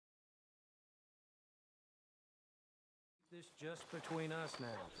this just between us now,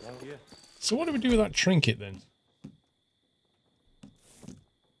 won't you? So what do we do with that trinket then?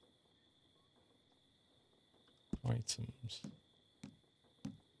 Items.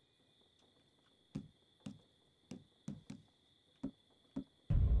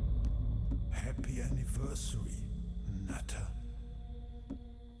 Happy anniversary, Nutter.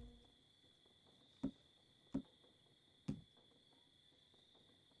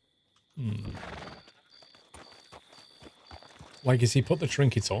 Like, is he put the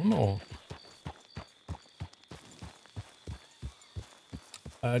trinket on, or?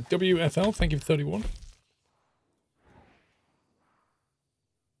 WFL, thank you for 31.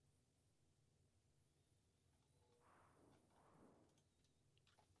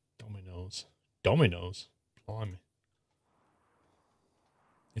 Dominoes. Dominoes? Blimey.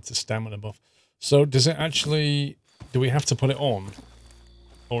 It's a stamina buff. So does it actually... Do we have to put it on?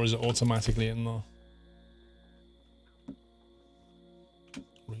 Or is it automatically in there?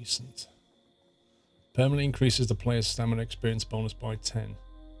 Recent. Permanently increases the player's stamina experience bonus by 10.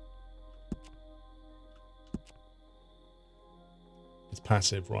 It's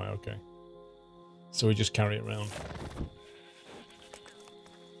passive, right, okay. So we just carry it around.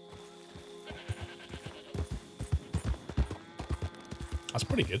 That's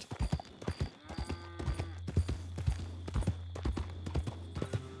pretty good.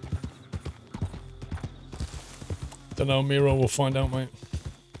 Don't know, Miro, we'll find out, mate.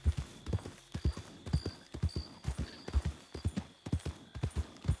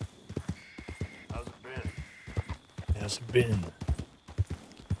 How's it been? How's it been?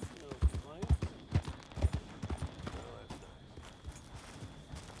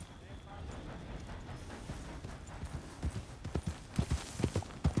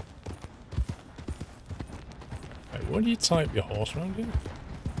 Wait, where do you type your horse around here?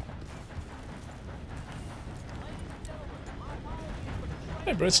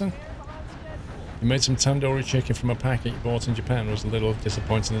 Hey, Britson. You made some tandoori chicken from a packet you bought in Japan. It was a little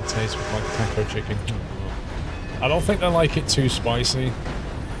disappointing in the taste with like taco chicken. I don't think I like it too spicy,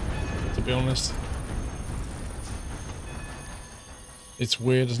 to be honest. It's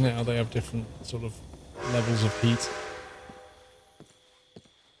weird, isn't it, how they have different sort of levels of heat.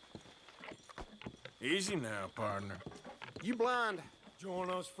 Easy now, partner. You blind?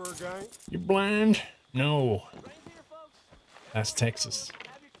 Join us for a game? You blind? No. That's Texas.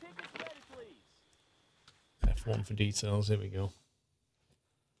 F1 for details. Here we go.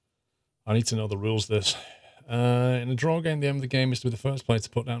 I need to know the rules of this. In a draw game, the aim of the game is to be the first player to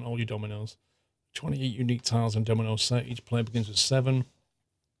put down all your dominoes. 28 unique tiles and dominoes set. Each player begins with 7.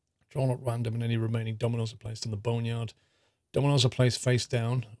 Drawn at random, and any remaining dominoes are placed in the boneyard. Dominoes are placed face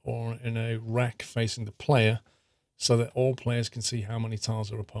down or in a rack facing the player so that all players can see how many tiles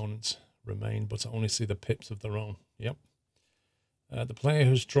their opponents remain, but only see the pips of their own. Yep. The player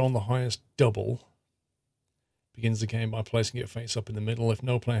who's drawn the highest double begins the game by placing it face up in the middle. If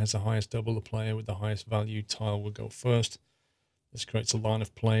no player has the highest double, the player with the highest value tile will go first. This creates a line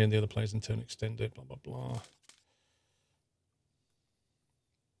of play and the other players in turn extend it, blah, blah, blah.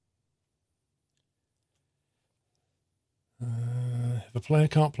 If a player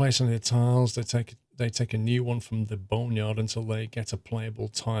can't place any of the tiles, they take a new one from the boneyard until they get a playable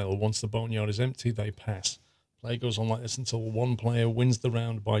tile. Once the boneyard is empty, they pass. Play goes on like this until one player wins the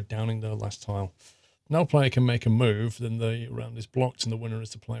round by downing their last tile. No player can make a move, then the round is blocked and the winner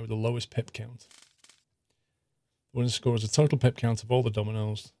is the player with the lowest pip count. The winner scores a total pip count of all the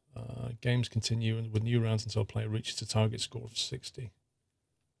dominoes. Games continue with new rounds until a player reaches a target score of 60.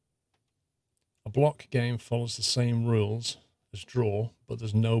 A block game follows the same rules as draw, but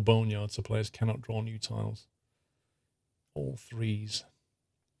there's no boneyard, so players cannot draw new tiles. All threes.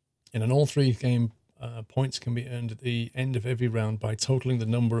 In an all-three game, points can be earned at the end of every round by totaling the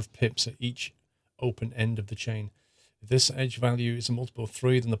number of pips at each open end of the chain. If this edge value is a multiple of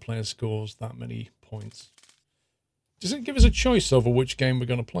 3, then the player scores that many points. Does it give us a choice over which game we're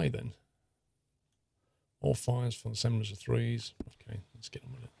going to play then? All 5s for the same as the 3s. Okay, let's get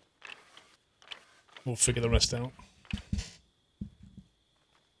on with it. We'll figure the rest out.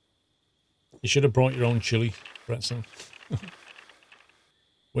 You should have brought your own chili, Bretson.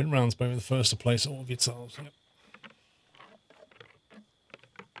 Win rounds by being the first to place all of your tiles. Yep.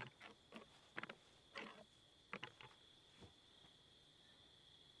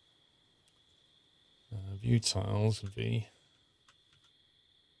 View tiles, V.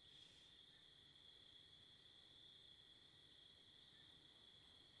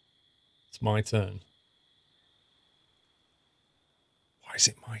 It's my turn. Why is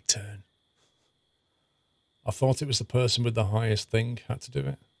it my turn? I thought it was the person with the highest thing had to do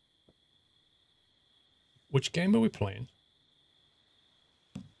it. Which game are we playing?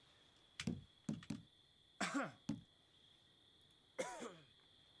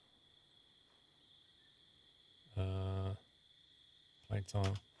 Play tile.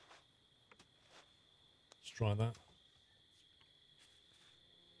 Let's try that.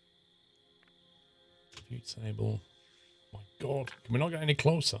 View table. My God, can we not get any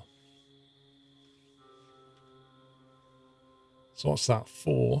closer? So what's that?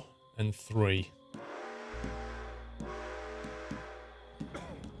 4 and 3.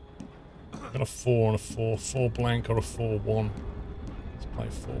 I've got a 4 and a 4. 4 blank or a 4-1. Let's play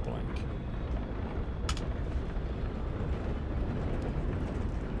 4 blank.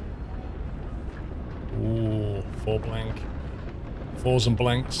 Ooh, 4 blank. 4s and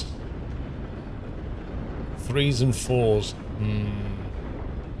blanks. 3s and 4s.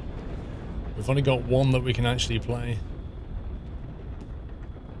 We've only got 1 that we can actually play.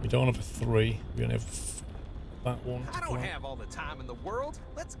 We don't have a 3. We only have that one. I don't have all the time in the world.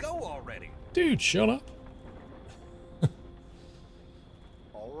 Let's go already. Dude, shut up.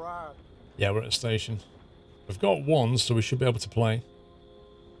 All right. Yeah, we're at a station. We've got 1, so we should be able to play.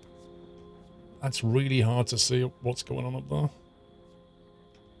 That's really hard to see what's going on up there.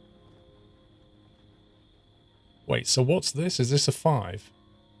 Wait, so what's this? Is this a 5?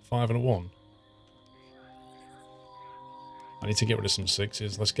 5 and a 1? I need to get rid of some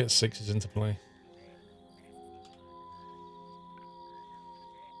 6s. Let's get 6s into play.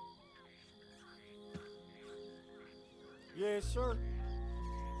 Yes, sir.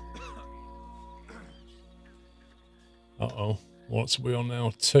 Uh-oh. What's we on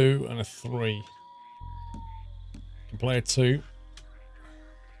now? 2 and a 3. Can play a 2.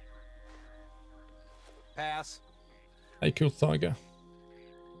 Pass. Hey, cool tiger.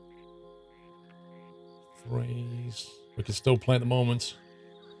 3s. We can still play at the moment.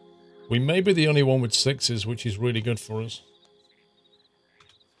 We may be the only one with 6s, which is really good for us.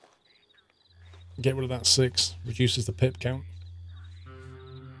 Get rid of that 6. Reduces the pip count.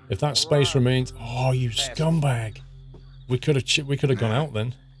 If that space remains... Oh, you scumbag. We could have gone out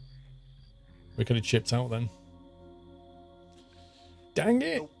then. We could have chipped out then. Dang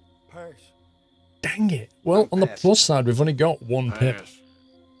it. Pass. Dang it. Well, on the plus side, we've only got 1 pip.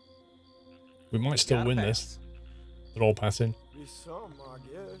 We might still win this. They're all passing. Be some, I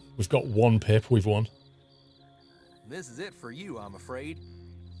guess. We've got 1 pip. We've won. This is it for you, I'm afraid.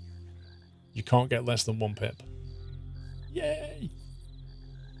 You can't get less than 1 pip. Yay!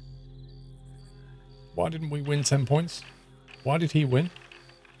 Why didn't we win 10 points? Why did he win?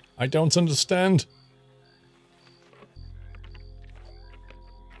 I don't understand.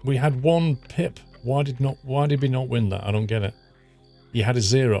 We had 1 pip. Why did we not win that? I don't get it. He had a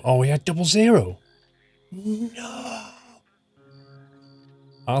 0. Oh, he had 0. No.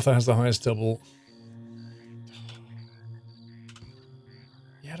 Arthur has the highest double.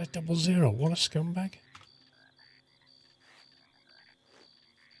 He had a 0. What a scumbag.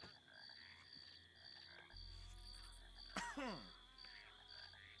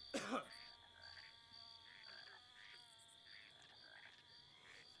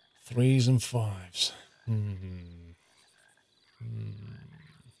 Threes and 5s.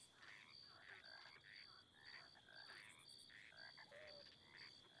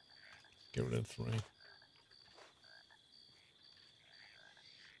 Get rid of 3.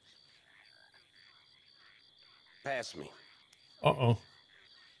 Pass me. Uh-oh.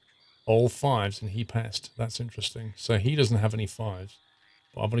 All 5s and he passed. That's interesting. So he doesn't have any 5s.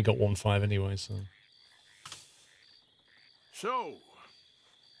 But I've only got 1 5 anyway, so...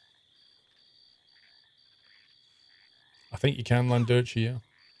 I think you can land Dirty, yeah.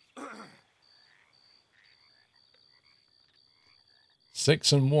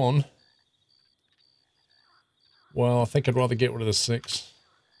 6 and 1. Well, I think I'd rather get rid of the 6.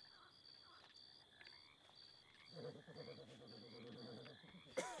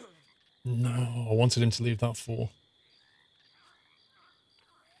 No, I wanted him to leave that 4.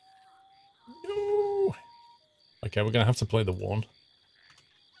 No. Okay, we're going to have to play the 1.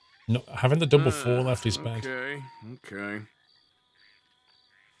 No, having the double 4 left is bad. Okay.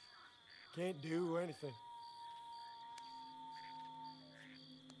 Can't do anything.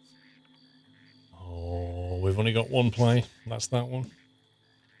 Oh, we've only got 1 play. That's that one.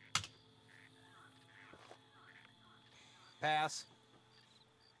 Pass.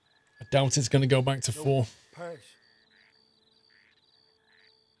 I doubt it's going to go back to 4. Pass.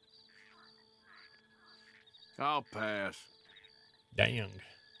 I'll pass. Dang.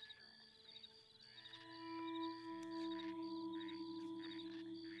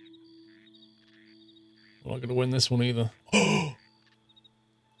 We're not going to win this one either.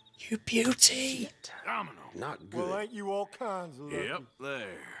 You beauty. Domino. Not good. Well, ain't you all kinds of lucky? Yep, there.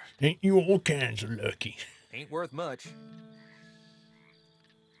 Ain't you all kinds of lucky? Ain't worth much.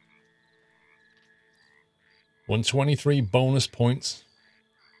 123 bonus points.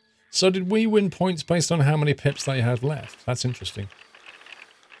 So did we win points based on how many pips they had left? That's interesting.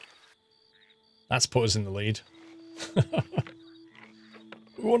 That's put us in the lead.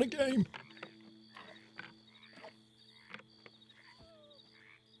 We won a game.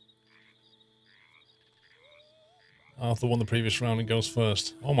 Arthur won the previous round and goes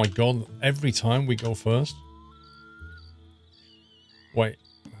first. Oh my god, every time we go first? Wait.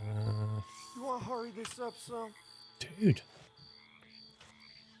 You want to hurry this up some? Dude.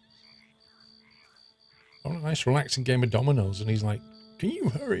 I want a nice relaxing game of dominoes and he's like, can you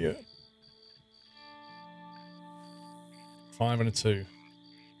hurry up? 5 and a 2.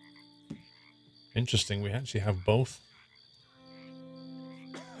 Interesting, we actually have both.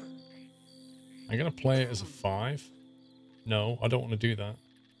 I'm going to play it as a 5. No, I don't want to do that.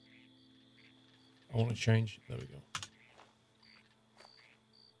 I want to change. There we go.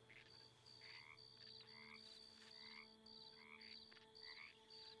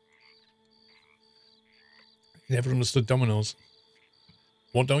 Never understood dominoes.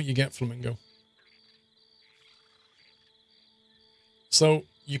 What don't you get, Flamingo? So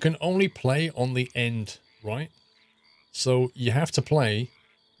you can only play on the end, right? So you have to play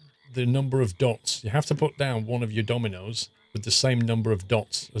the number of dots. You have to put down one of your dominoes with the same number of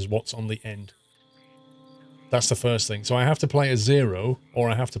dots as what's on the end. That's the first thing. So I have to play a 0 or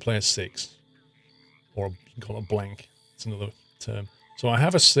I have to play a 6. Or you can call it a blank. It's another term. So I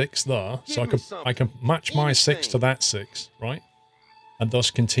have a 6 there, so I can match my 6 to that 6, right? And thus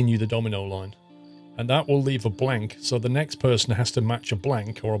continue the domino line. And that will leave a blank, so the next person has to match a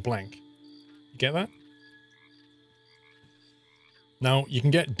blank or a blank. You get that? Now, you can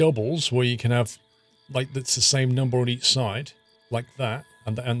get doubles where you can have, like, it's the same number on each side, like that,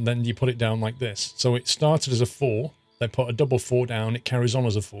 and then you put it down like this. So it started as a 4, they put a double 4 down, it carries on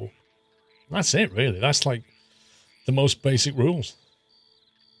as a 4. That's it, really. That's, like, the most basic rules.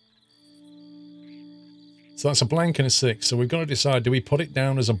 So that's a blank and a 6. So we've got to decide, do we put it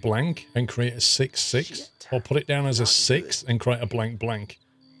down as a blank and create a 6-6? Or put it down as a 6 and create a blank-blank?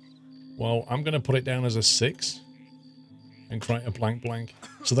 Well, I'm going to put it down as a 6 and create a blank-blank.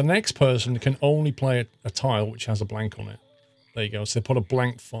 So the next person can only play a tile which has a blank on it. There you go. So they put a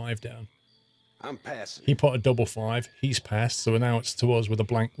blank 5 down. I'm passing. He put a double 5. He's passed. So now it's to us with a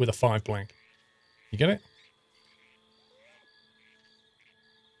blank, with a 5 blank. You get it?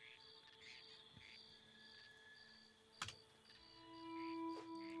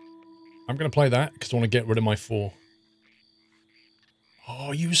 I'm going to play that because I want to get rid of my 4.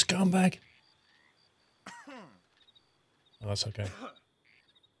 Oh, you scumbag. Oh, that's okay.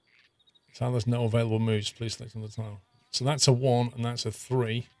 So there's no available moves. Please select on the tile. So that's a 1 and that's a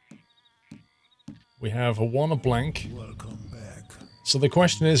 3. We have a 1, a blank. Welcome back. So the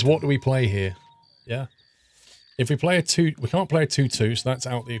question is, what do we play here? Yeah. If we play a 2, we can't play a 2-2, so that's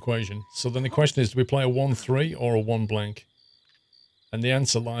out the equation. So then the question is, do we play a 1-3 or a 1 blank? And the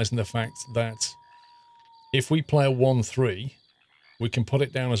answer lies in the fact that if we play a 1-3, we can put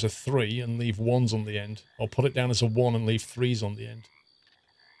it down as a 3 and leave 1s on the end. Or put it down as a 1 and leave 3s on the end.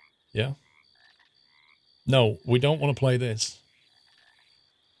 Yeah? No, we don't want to play this.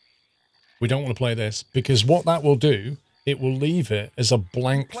 We don't want to play this. Because what that will do, it will leave it as a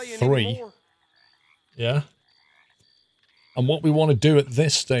blank 3. Yeah? And what we want to do at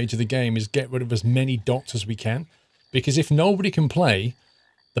this stage of the game is get rid of as many dots as we can. Because if nobody can play,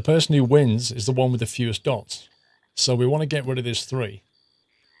 the person who wins is the one with the fewest dots. So we want to get rid of this 3.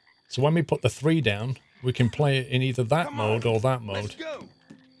 So when we put the 3 down, we can play it in either that mode or that mode.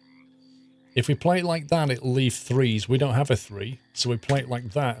 If we play it like that, it'll leave 3s. We don't have a 3, so we play it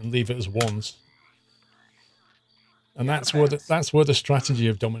like that and leave it as 1s. And that's where the strategy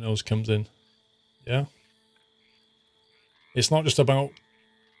of dominoes comes in. Yeah? It's not just about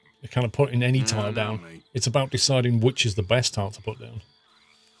kind of putting any tile down. It's about deciding which is the best tile to put down.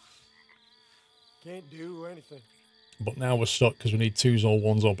 Can't do anything. But now we're stuck because we need 2s or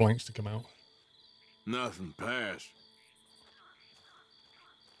 1s or blanks to come out. Nothing pass.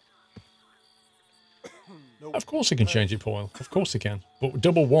 Nope. Of course he can change it, Poyle. Of course he can. But with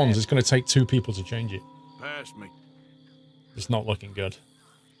double 1s, it's going to take 2 people to change it. Pass me. It's not looking good.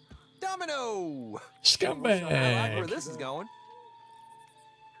 Domino! I like where Scumbag! this is going.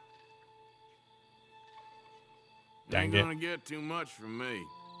 Dang Ain't it. gonna get too much from me.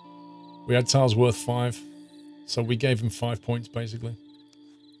 We had tiles worth 5, so we gave him 5 points, basically.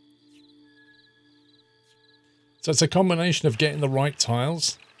 So it's a combination of getting the right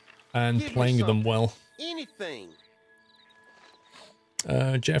tiles and Give me playing them something. well. Anything.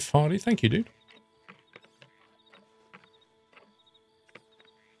 Jeff Hardy, thank you, dude.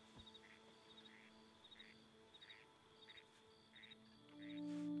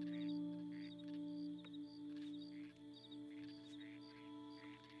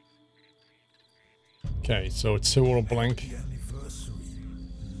 Okay, so a 2 or a blank.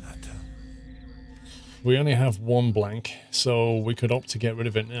 We only have 1 blank, so we could opt to get rid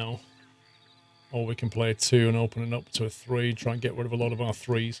of it now. Or we can play a 2 and open it up to a 3, try and get rid of a lot of our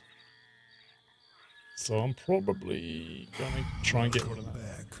 3s. So I'm probably going to try and get rid of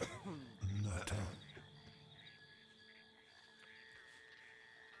that.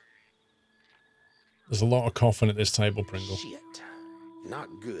 There's a lot of coughing at this table, Pringle. Shit. Not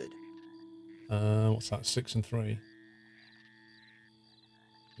good. What's that? 6 and 3.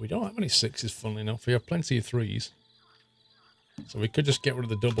 We don't have any 6s, funnily enough. We have plenty of 3s. So we could just get rid of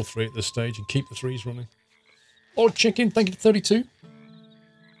the double 3 at this stage and keep the 3s running. Oh, chicken, thank you for 32.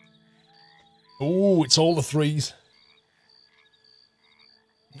 Oh, it's all the 3s.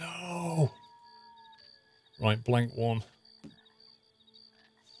 No. Right, blank 1.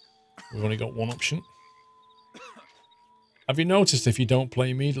 We've only got 1 option. Have you noticed if you don't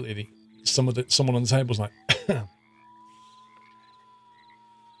play immediately, someone on the table's like,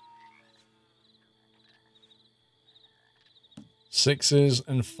 sixes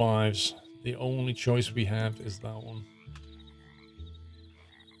and 5s. The only choice we have is that one.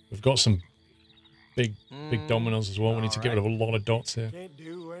 We've got some big dominoes as well. We need to get rid of a lot of dots here. Can't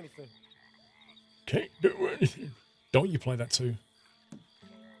do anything. Can't do anything. Don't you play that too?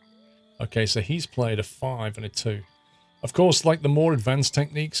 Okay, so he's played a 5 and a 2. Of course, like the more advanced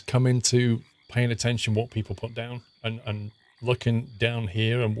techniques come into paying attention what people put down and looking down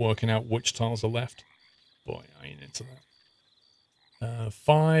here and working out which tiles are left. Boy, I ain't into that.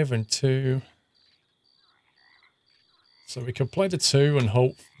 5 and 2. So we can play the 2 and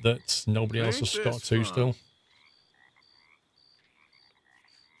hope that nobody else has got a 2 still.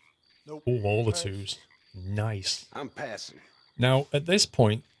 Nope. Oh, all the 2s. Nice. I'm passing. Now, at this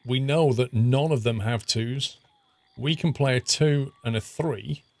point, we know that none of them have 2s. We can play a 2 and a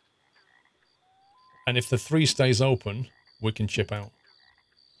 3. And if the 3 stays open, we can chip out.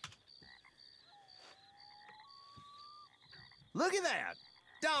 Look at that.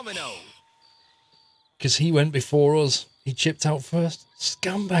 Domino. Because he went before us. He chipped out first.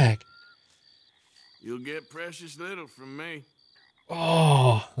 Scumbag. You'll get precious little from me.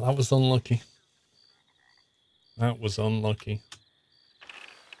 Oh, that was unlucky. That was unlucky.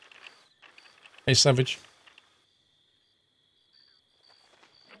 Hey, Savage.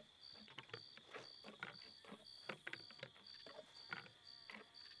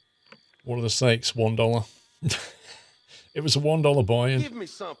 What are the stakes? $1. It was a $1 buy-in. Give me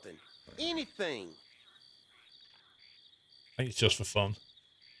something. Anything. I think it's just for fun.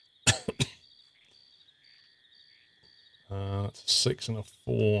 That's a 6 and a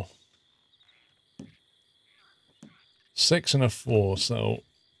 4. 6 and a 4, so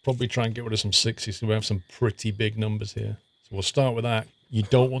probably try and get rid of some 6s, so we have some pretty big numbers here. So we'll start with that. You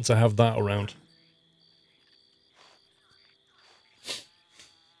don't want to have that around.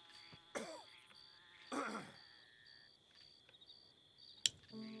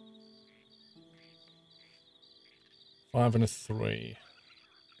 Five and a 3.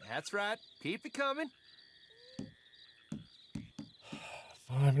 That's right. Keep it coming.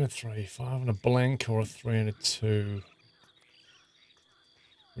 5 and a 3. 5 and a blank or a 3 and a 2.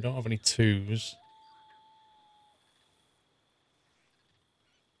 We don't have any 2s.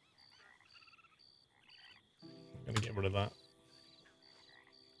 I'm going to get rid of that.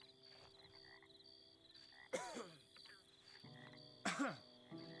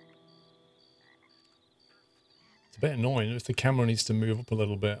 It's a bit annoying if the camera needs to move up a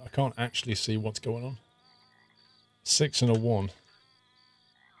little bit. I can't actually see what's going on. 6 and a 1.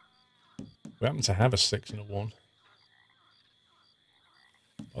 We happen to have a 6 and a 1.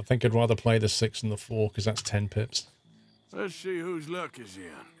 I think I'd rather play the 6 and the 4 because that's 10 pips. Let's see whose luck is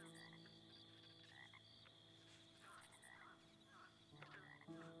in.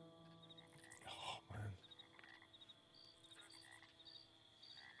 Oh, man.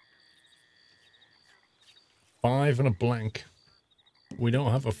 Five and a blank. We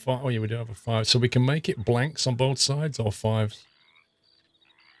don't have a 5. Oh, yeah, we do have a 5. So we can make it blanks on both sides or 5s.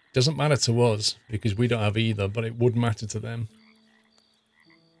 Doesn't matter to us because we don't have either, but it would matter to them.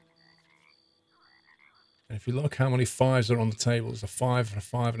 And if you look how many 5s are on the table, there's a 5 and a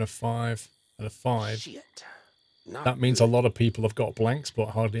 5 and a 5 and a 5. Shit. Not That means good. a lot of people have got blanks, but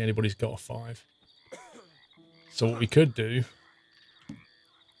hardly anybody's got a 5. So what we could do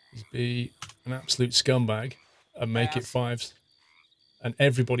is be an absolute scumbag and make it 5s. And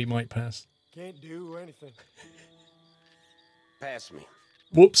everybody might pass. Can't do anything. Pass me.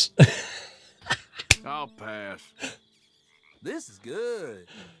 Whoops. I'll pass. This is good.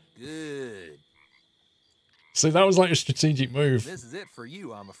 Good. So that was like a strategic move. This is it for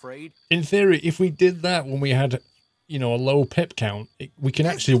you, I'm afraid. In theory, if we did that when we had, you know, a low pip count, we can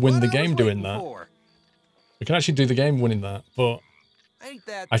actually win the game doing that. We can actually do the game winning that, but Ain't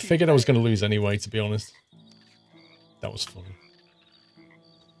that I too figured I was bad? going to lose anyway, to be honest. That was funny.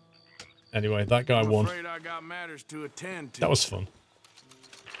 Anyway, that guy I'm won. afraid I got matters to attend to. That was fun.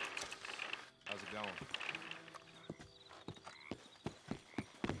 How's it going?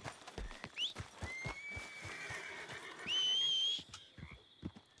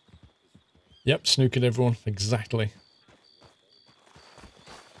 Yep, snookered everyone. Exactly.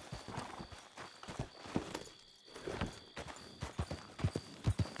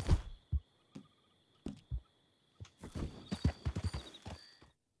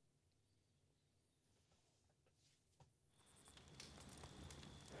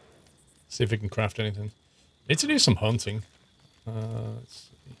 See if we can craft anything. Need to do some hunting. Let's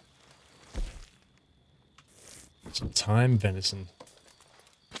see. Some thyme venison.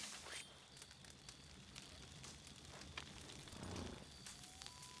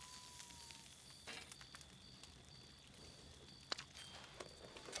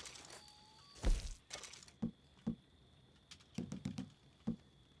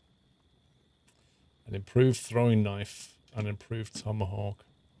 An improved throwing knife and improved tomahawk.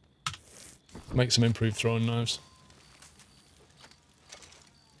 Make some improved throwing knives.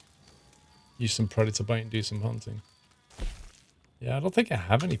 Use some predator bait and do some hunting. Yeah, I don't think I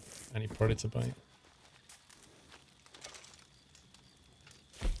have any predator bait.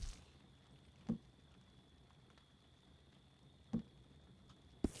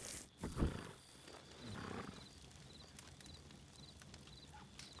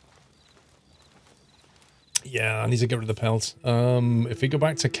 Yeah, I need to get rid of the pelt. If we go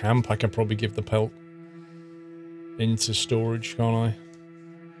back to camp, I can probably give the pelt into storage, can't I?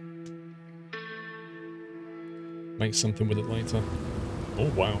 Make something with it later.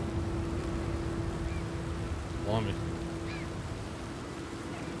 Oh, wow. Blimey.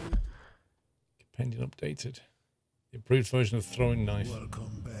 Companion updated. The improved version of the throwing knife.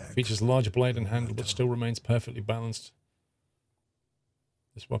 Features a larger blade and handle, but still remains perfectly balanced.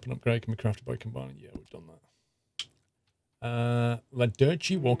 This weapon upgrade can be crafted by combining... Yeah, we've done that.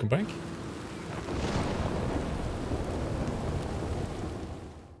 Ladurci, welcome back.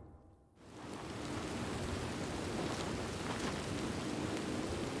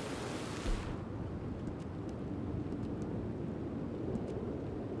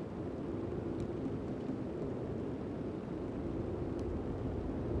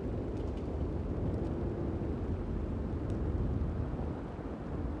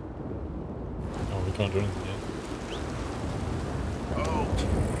 Oh, we can't do anything yet.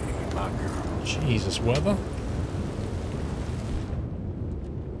 Jesus, weather.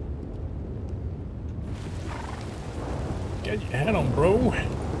 Get your head on, bro.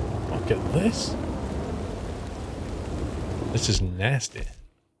 Look at this. This is nasty.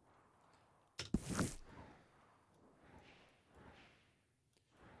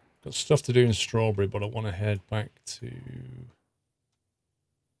 Got stuff to do in Strawberry, but I want to head back to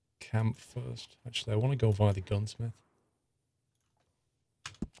camp first. Actually, I want to go via the gunsmith.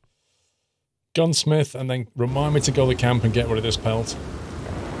 Gunsmith, and then remind me to go to camp and get rid of this pelt.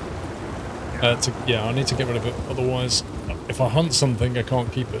 Yeah, I need to get rid of it. Otherwise, if I hunt something, I can't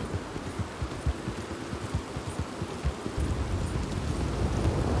keep it.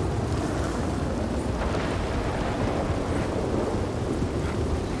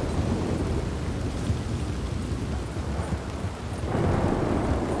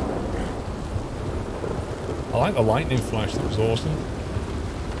 I like the lightning flash. That was awesome.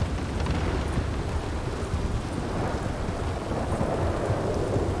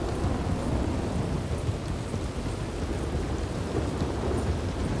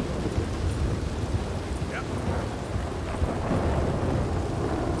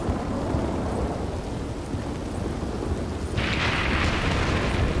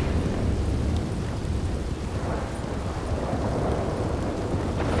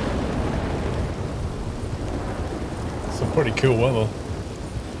 Pretty cool weather.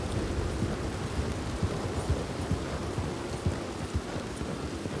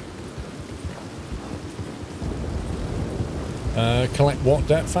 Collect what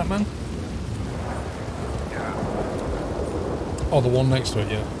debt, Fat Man? Oh, the one next to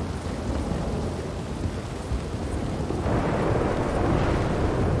it, yeah.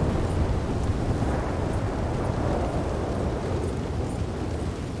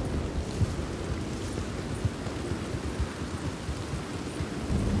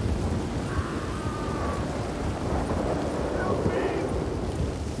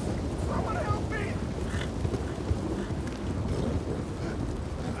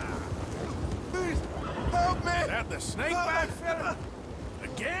 snake back, fella?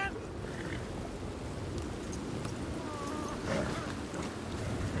 Again?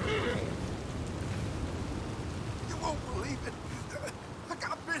 You won't believe it. I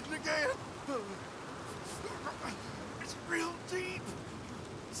got bitten again. It's real deep.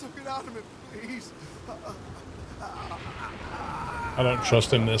 Suck it out of me, please. I don't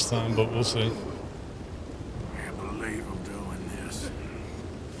trust him this time, but we'll see. Can't believe I'm doing this.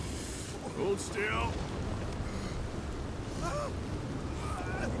 Hold still.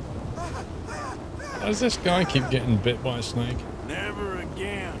 How does this guy keep getting bit by a snake? Never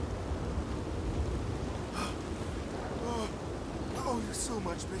again. Oh, you're so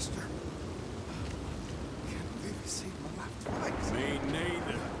much, mister. Can't believe you saved my life twice. Me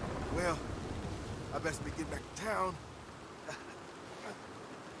neither. Well, I best be getting back to town.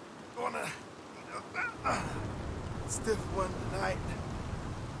 Gonna eat a stiff one tonight.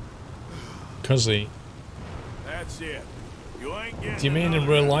 Cuzzy. That's it. You ain't getting. Do you mean in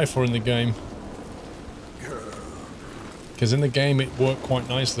another. real life or in the game? Because in the game it worked quite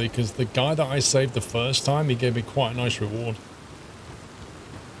nicely, because the guy that I saved the first time, he gave me quite a nice reward.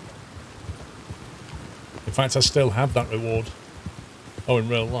 In fact, I still have that reward. Oh, in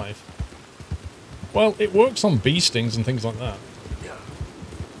real life. Well, it works on bee stings and things like that.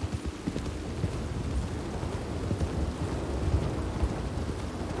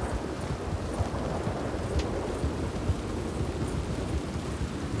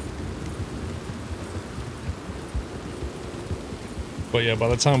 But yeah, by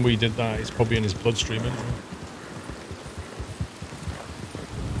the time we did that, it's probably in his bloodstream anyway.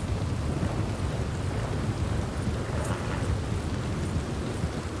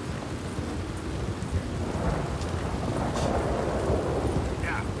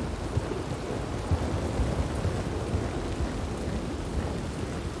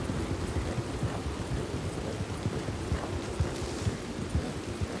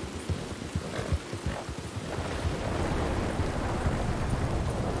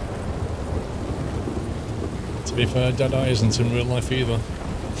 To be fair, Deadeye isn't in real life either.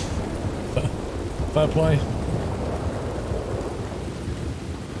 Fair play.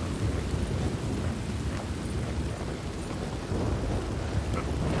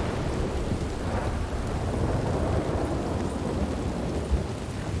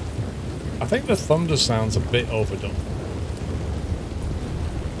 I think the thunder sound's a bit overdone.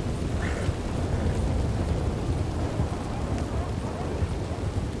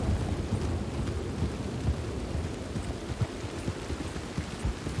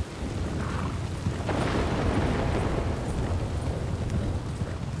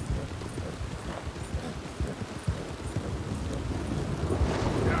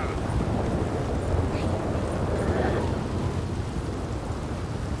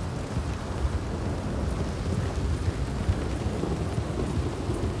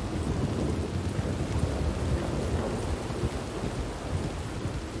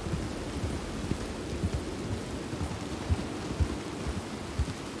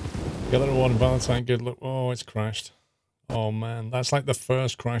 The other one, Valentine, good look. Oh, it's crashed. Oh man, that's like the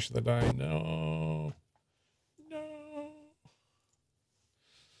first crash of the day. No. No.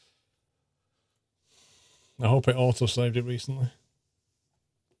 I hope it auto-saved it recently.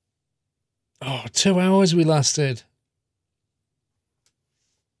 Oh, 2 hours we lasted.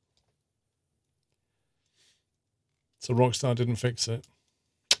 So Rockstar didn't fix it.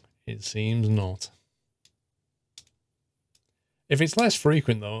 It seems not. If it's less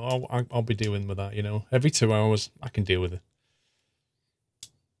frequent, though, I'll be dealing with that, you know. Every 2 hours, I can deal with it.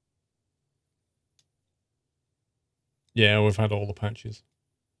 Yeah, we've had all the patches.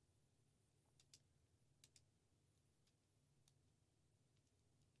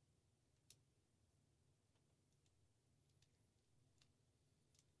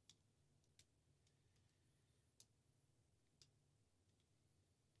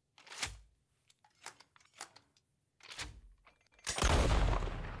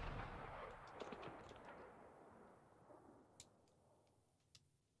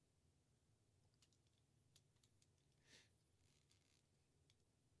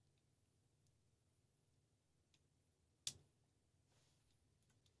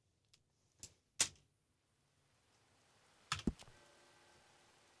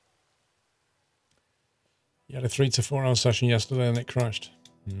 You had a 3 to 4 hour session yesterday and it crashed.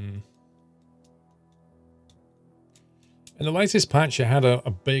 In the latest patch, it had a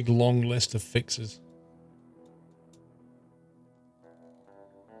big, long list of fixes.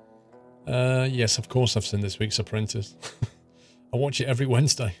 Yes, of course I've seen this week's Apprentice. I watch it every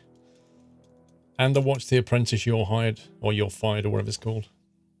Wednesday. And I watch The Apprentice You're Hired, or You're Fired, or whatever it's called.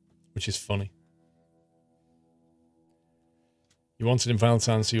 Which is funny. You wanted in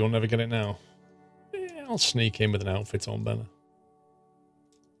Valentine, so you'll never get it now. Yeah, I'll sneak in with an outfit on, Benna.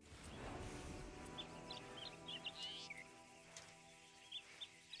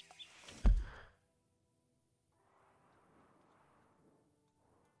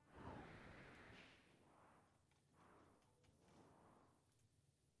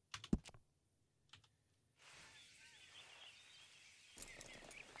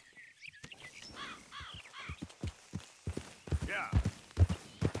 Yeah.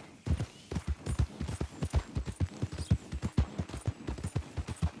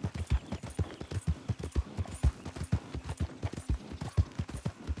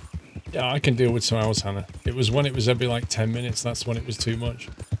 Yeah, I can deal with 2 hours, Hannah. It was when it was every like 10 minutes, that's when it was too much.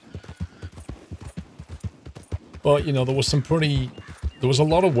 But, you know, there was a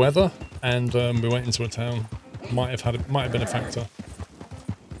lot of weather, and we went into a town. Might have been a factor.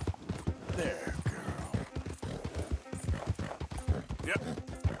 There, girl. Yep.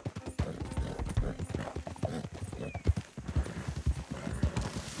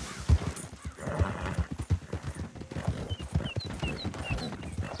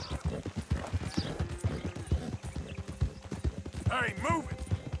 I ain't moving.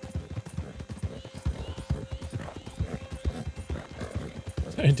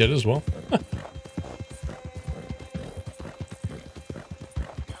 He did as well.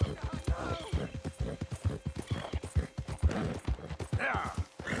 Yeah.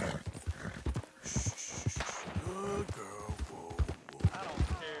 Good girl. Whoa, whoa. I don't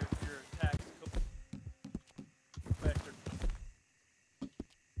care if you're a tax collector.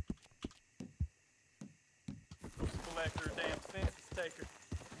 Collector, a damn census taker.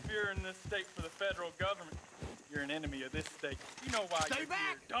 If you're in this state for the federal government, you're an enemy of this state. You know why Stay you're back.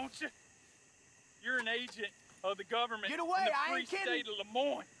 here, don't you? You're an agent of the government Get away, in the I free ain't kidding. state of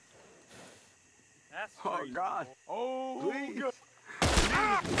Lemoyne. That's Oh, crazy. God. Oh, Please. God.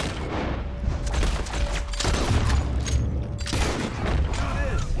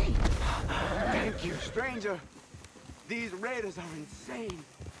 Thank you, stranger. These raiders are insane.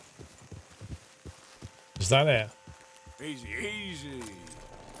 Is that it? Easy, easy.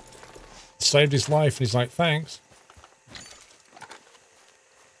 Saved his life, and he's like, thanks.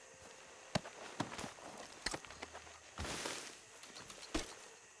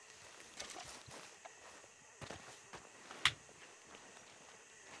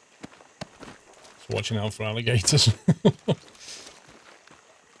 Just watching out for alligators.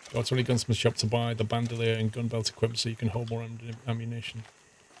 Go to any gunsmith shop to buy the bandolier and gun belt equipment so you can hold more ammunition.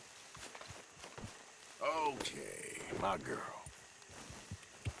 Okay, my girl.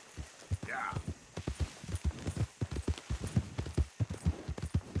 Yeah.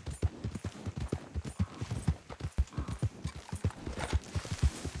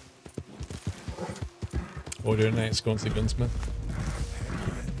 What are we doing next? Going to the gunsmith.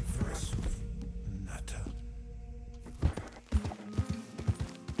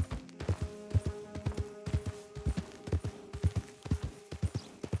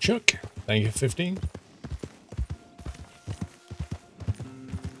 Chuck, thank you for 15.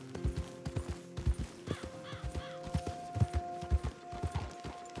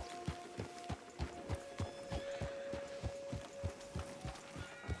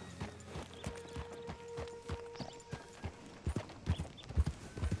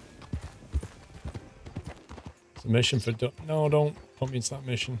 It's a mission for... No, don't put me into that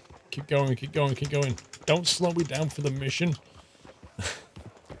mission. Keep going, keep going, keep going. Don't slow me down for the mission.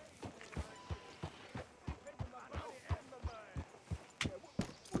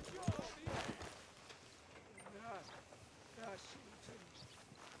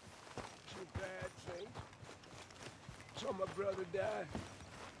 Saw my brother die.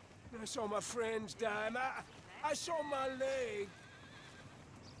 I saw my friends die. I saw my leg.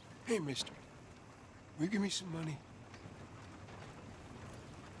 Hey, mister. Will you give me some money?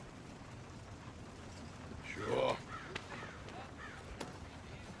 Sure. Well,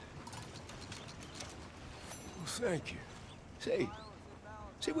 thank you. Say,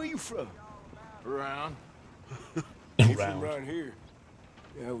 where you from? Around. You from Around. around here.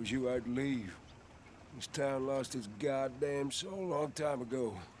 Yeah, it was you I'd leave. This town lost its goddamn soul a long time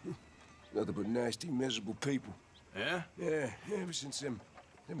ago. Nothing but nasty, miserable people. Yeah? Yeah, ever since them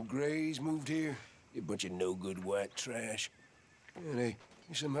Grays moved here, a bunch of no-good white trash. Yeah, they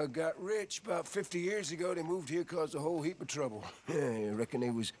somehow got rich. About 50 years ago, they moved here, caused a whole heap of trouble. Yeah, I reckon they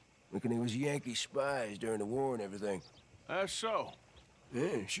was Yankee spies during the war and everything. That's so.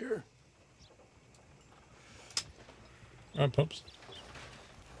 Yeah, sure. All right, pups.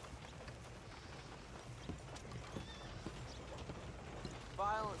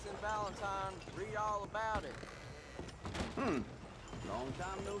 Violence in Valentine, read all about it. Long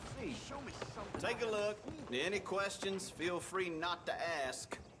time no see. Show me something. Take a look. Any questions, feel free not to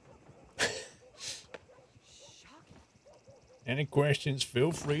ask. Any questions,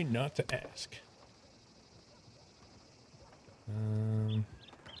 feel free not to ask.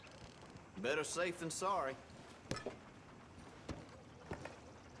 Better safe than sorry.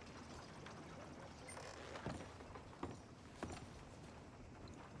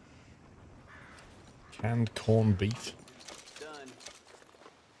 Canned corned beef. Done.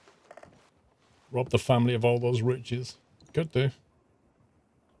 Rob the family of all those riches. Could do.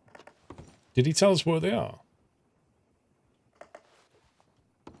 Did he tell us where they are?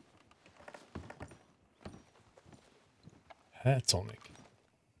 Hair tonic.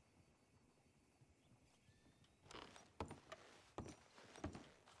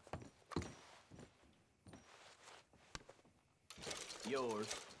 Yours.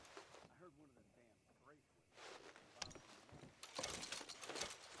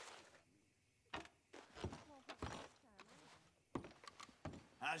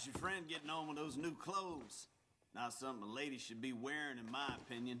 How's your friend getting on with those new clothes? Not something a lady should be wearing, in my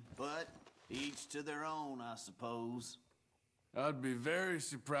opinion, but each to their own, I suppose. I'd be very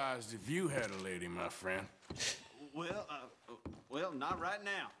surprised if you had a lady, my friend. Well, not right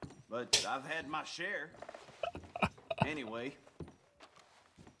now, but I've had my share. Anyway.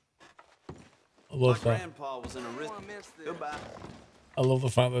 I love My that. grandpa was an arist. Goodbye. I love the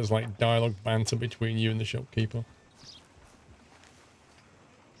fact there's like dialogue banter between you and the shopkeeper.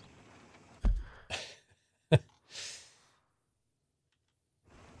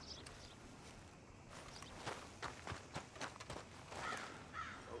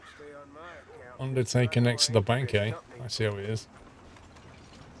 Undertaker next to the bank, eh? I see how it is.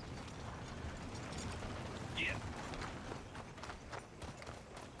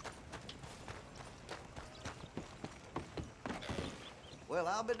 Well,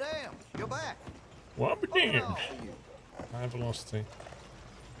 I'll be damned. You're back. Well, I'll be damned. High velocity.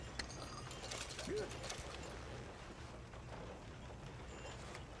 Good.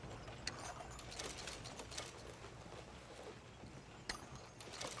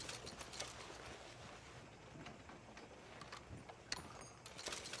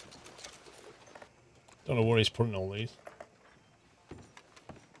 Don't know where he's putting all these.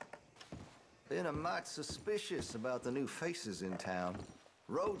 Been a mite suspicious about the new faces in town.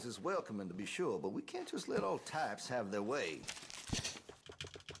 Rhodes is welcoming, to be sure, but we can't just let all types have their way.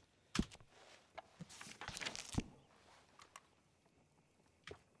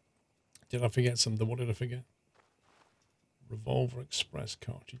 Did I forget something? What did I forget? Revolver Express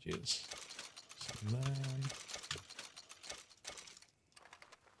cartridges. Some man.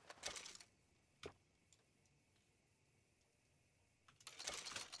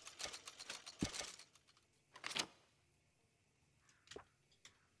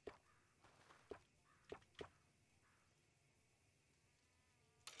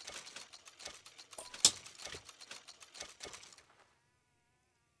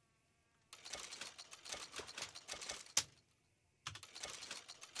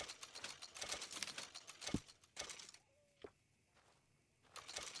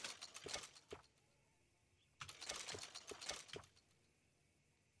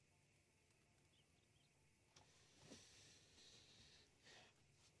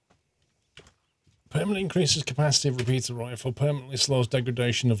 Permanently increases capacity of repeater rifle. Permanently slows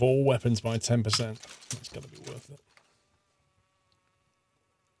degradation of all weapons by 10%. That's got to be worth it.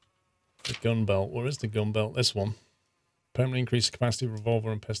 The gun belt. Where is the gun belt? This one. Permanently increases capacity of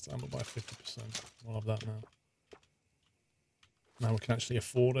revolver and pistol ammo by 50%. We'll have that now. Now we can actually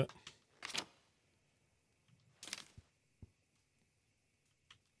afford it.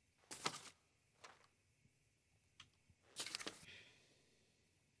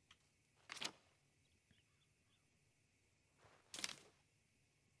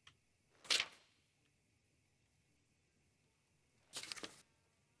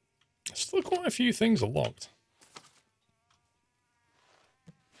 Still quite a few things are locked.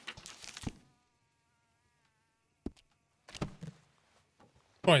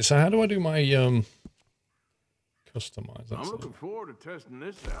 Right, so how do I do my customize? That's I'm it. looking forward to testing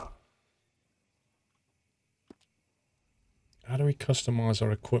this out. How do we customize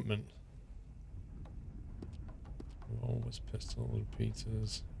our equipment? Revolvers, pistols,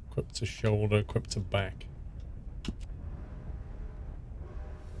 repeaters, equipped to shoulder, equipped to back.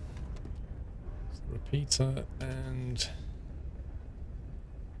 Repeater and the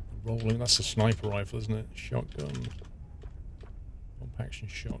rolling, that's a sniper rifle, isn't it? Shotgun. Pump action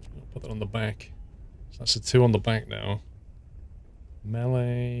shot. I'll put that on the back. So that's a 2 on the back now.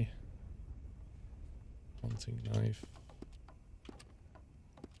 Melee. Hunting knife.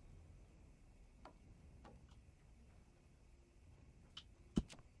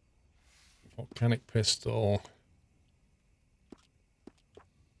 Volcanic pistol.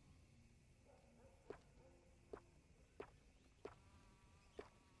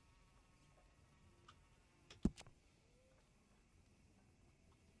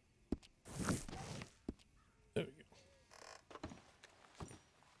 There we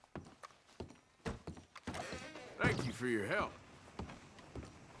go. Thank you for your help.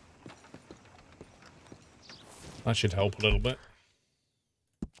 That should help a little bit.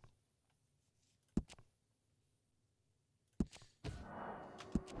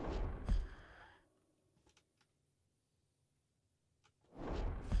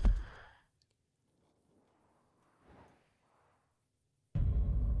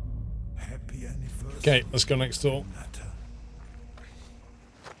 Happy anniversary. Okay, let's go next door.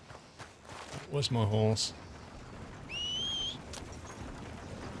 Where's my horse?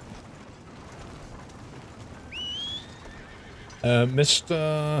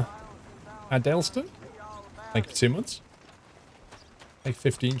 Mr. Adelston? Thank you for 2 months. Hey,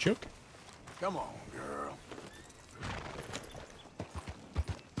 15 Chuck. Come on, girl.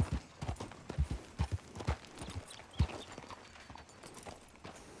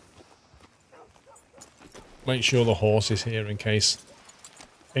 Make sure the horse is here in case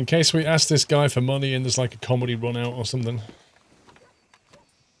we ask this guy for money and there's like a comedy run out or something.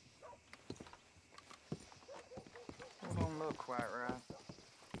 Don't look quite right.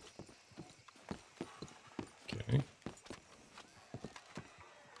 Okay.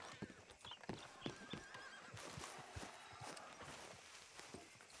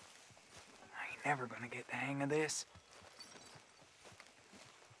 I ain't never gonna get the hang of this.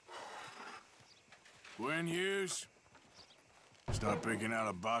 Gwen Hughes, start picking out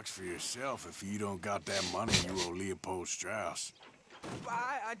a box for yourself if you don't got that money you owe Leopold Strauss.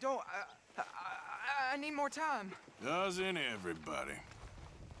 I don't. I need more time. Doesn't everybody?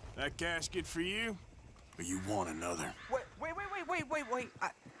 That casket for you? Or you want another? Wait.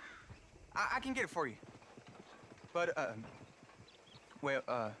 I can get it for you. But,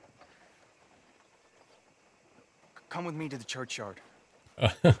 come with me to the churchyard.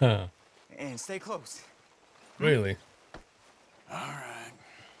 And stay close. Really? All right.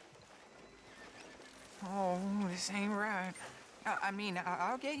 Oh, this ain't right. I mean,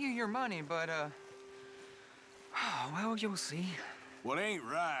 I'll get you your money, but, well, you'll see. What ain't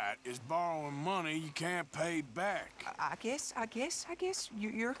right is borrowing money you can't pay back. I guess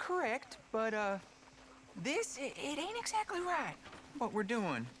you're correct, but, it ain't exactly right, what we're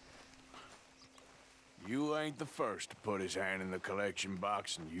doing. You ain't the first to put his hand in the collection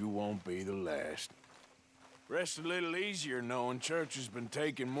box, and you won't be the last. Rest a little easier knowing church has been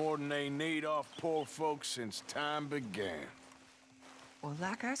taking more than they need off poor folks since time began. Well,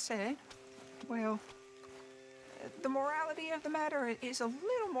 like I said, well, the morality of the matter is a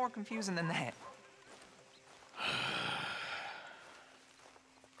little more confusing than that.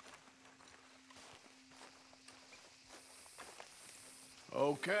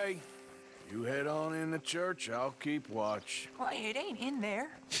 Okay. You head on in the church, I'll keep watch. Well, it ain't in there.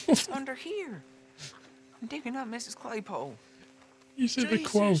 It's under here. I'm digging up Mrs. Claypole. You said the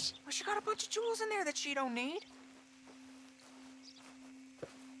quote. Well, she got a bunch of jewels in there that she don't need.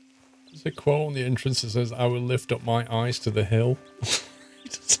 There's a quote on the entrance that says, "I will lift up my eyes to the hill."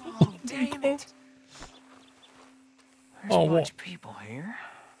 Oh, damn it. There's a bunch of people here.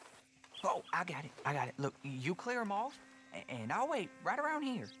 Oh, I got it. Look, you clear them off, and I'll wait right around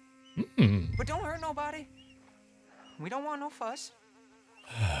here. But don't hurt nobody. We don't want no fuss.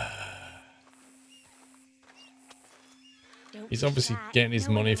 He's obviously getting his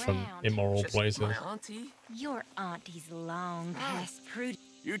money from immoral places. My auntie. Your auntie's long past prudence.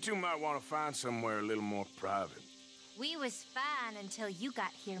 You two might want to find somewhere a little more private. We was fine until you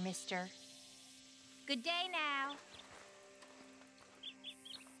got here, mister. Good day now.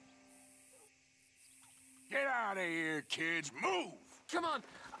 Get out of here, kids. Move! Come on.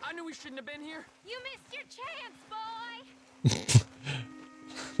 I knew we shouldn't have been here. You missed your chance,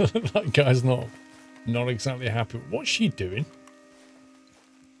 boy. That guy's not exactly happy. What's she doing?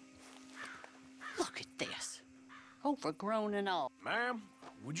 Look at this. Overgrown and all. Ma'am,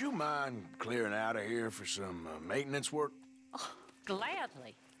 would you mind clearing out of here for some maintenance work? Oh,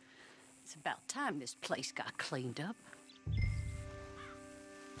 gladly. It's about time this place got cleaned up.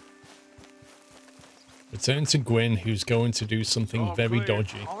 Return to Gwen, who's going to do something very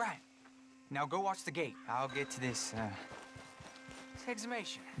dodgy. All right. Now go watch the gate. I'll get to this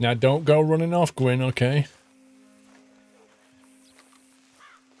exhumation. Now don't go running off, Gwen, okay?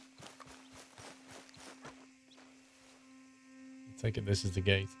 I take it this is the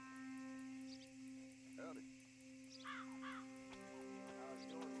gate.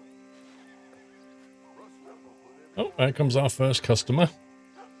 Oh, there comes our first customer.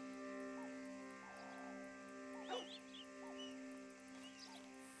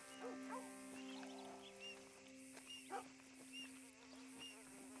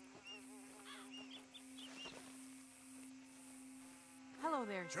 Hello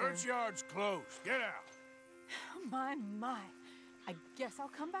there, sir. Churchyard's closed. Get out. My. I guess I'll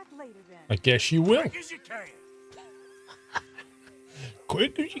come back later then. I guess you will. Quick as you can.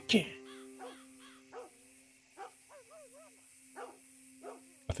 Quick as you can.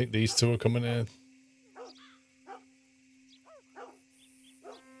 I think these two are coming in.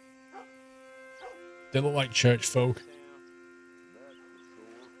 They look like church folk.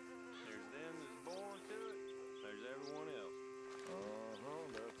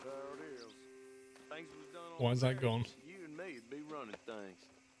 Why is that gone? You and me'd be running things.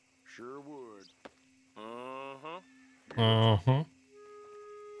 Sure would.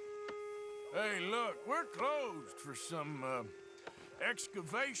 Hey, look, we're closed for some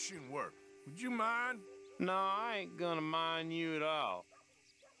excavation work. Would you mind? No, I ain't gonna mind you at all.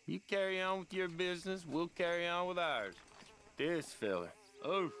 You carry on with your business, we'll carry on with ours. This fella.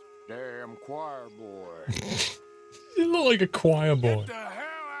 Oh, damn choir boy. You look like a choir boy. Get the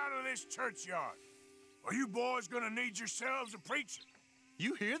hell out of this churchyard. Are you boys gonna need yourselves a preacher?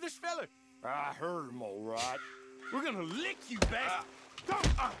 You hear this fella? I heard him all right. We're gonna lick you back. Go!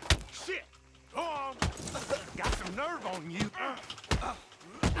 Shit! Go on! Got some nerve on you.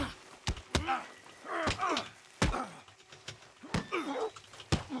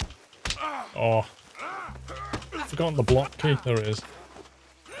 Oh. Forgotten the block key. There it is.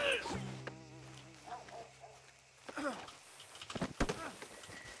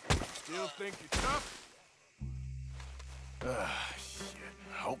 Still think you're tough? Shit.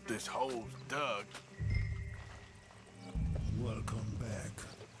 Hope this hole's dug. Welcome back,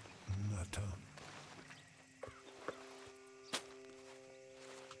 Nutter.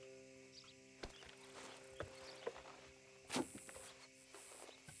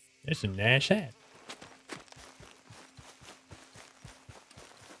 It's a nice hat.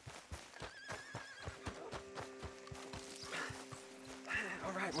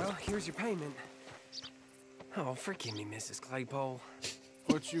 All right, well, here's your payment. Oh, forgive me, Mrs. Claypole.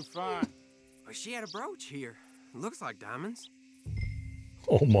 What'd you find? Well, she had a brooch here. Looks like diamonds.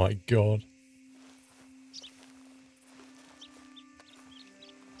 Oh my god.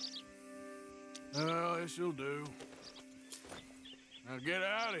 Well, this'll do. Now get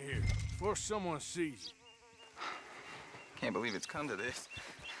out of here before someone sees you. Can't believe it's come to this.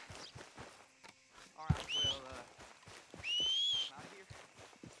 All right, well, out of here.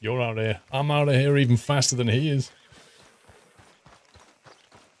 You're out of here. I'm out of here even faster than he is.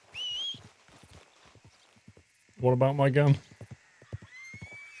 What about my gun?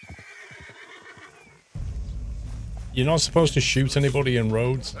 You're not supposed to shoot anybody in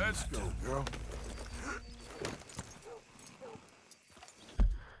roads. Let's go, girl.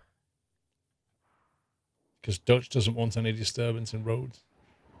 Because Dutch doesn't want any disturbance in roads.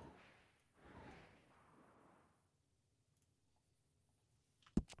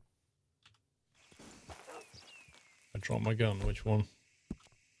 I dropped my gun. Which one?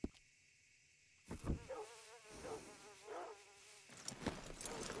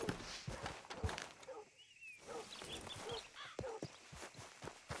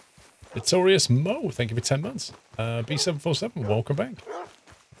 Victorious Mo, thank you for 10 months. B747, welcome back.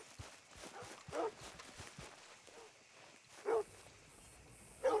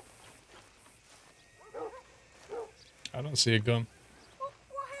 I don't see a gun. What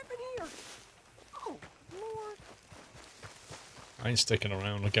happened here? Oh, Lord. I ain't sticking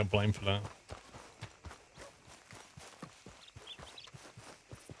around. I get blamed for that.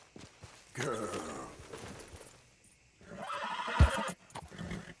 Girl.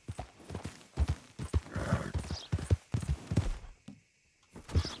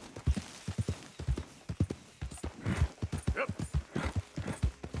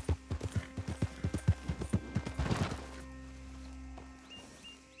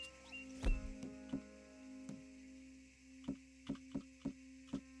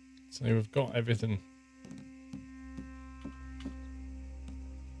 So we've got everything.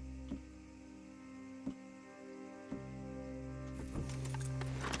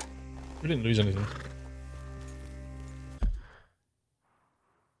 We didn't lose anything.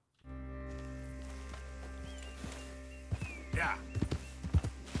 Yeah.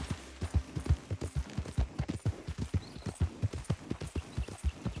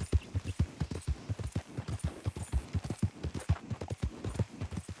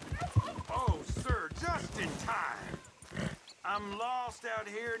 Oh, sir, just in time. I'm lost out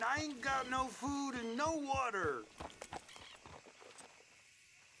here and I ain't got no food and no water.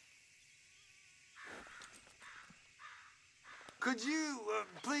 Could you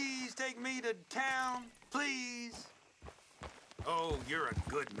please take me to town, please? Oh, you're a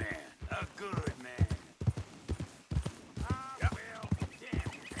good man. A good man.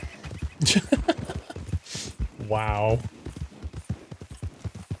 Wow.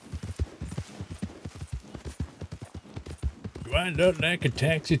 Do I look like a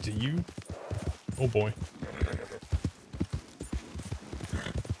taxi to you? Oh boy.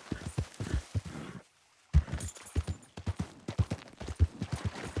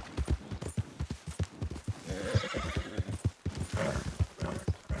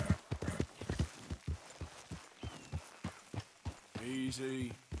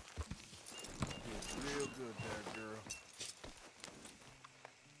 Easy. Feels real good there, girl.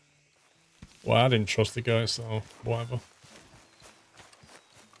 Well, I didn't trust the guy, so whatever.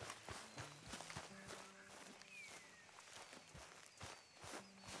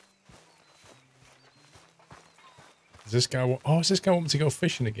 Does this guy want... Oh, does this guy want me to go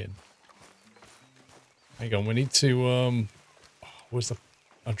fishing again? Hang on, we need to... where's the...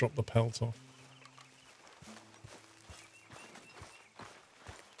 I dropped the pelt off.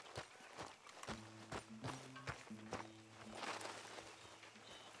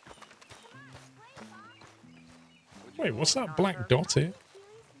 Wait, what's that black dot here?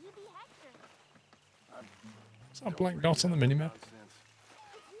 What's that black dot on the minimap?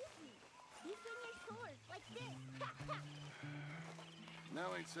 Now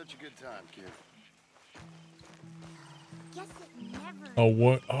ain't such a good time, kid. Oh,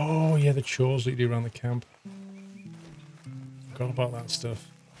 what? Oh, yeah, the chores that you do around the camp. Forgot about that stuff.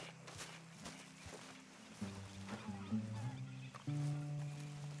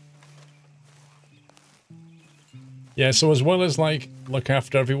 Yeah, so as well as like look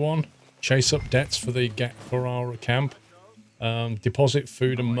after everyone, chase up debts for our camp, deposit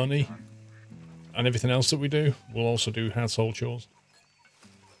food and money, and everything else that we do, we'll also do household chores.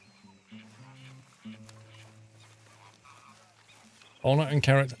 Honor and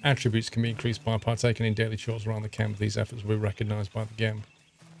character attributes can be increased by partaking in daily chores around the camp. These efforts will be recognized by the game.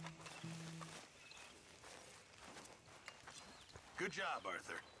 Good job,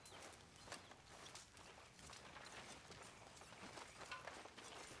 Arthur.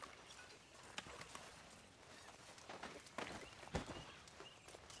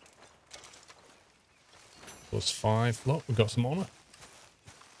 +5. Look, we've got some honor.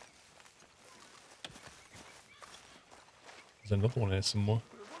 There's another one here somewhere.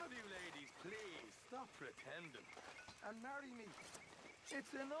 Will one of you ladies please stop pretending and marry me?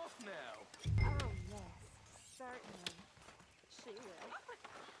 It's enough now. Oh, yes. Certainly. She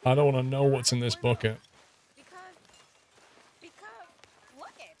will. I don't want to know what's in this bucket. Because,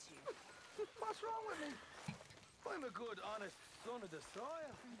 look at you. What's wrong with me? I'm a good, honest son of the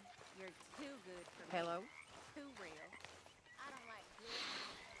soil. You're too good for me. Hello? Too real. I don't like good.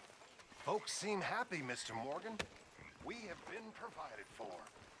 Folks seem happy, Mr. Morgan. We have been provided for.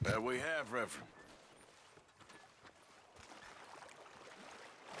 That we have, Reverend.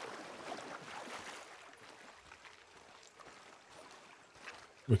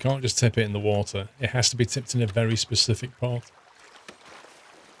 We can't just tip it in the water. It has to be tipped in a very specific part.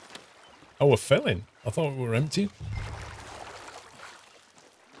 Oh, we're filling. I thought we were empty.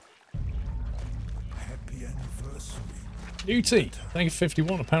 Happy anniversary. UT, thank you for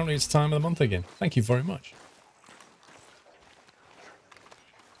 51. Apparently it's time of the month again. Thank you very much.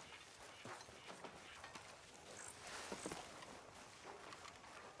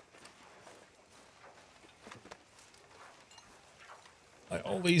 Like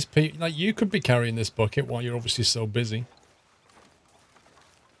all these people, like you could be carrying this bucket while you're obviously so busy.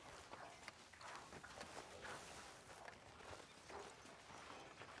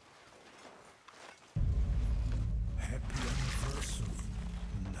 Happy anniversary,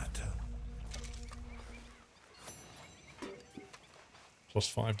 Nutter.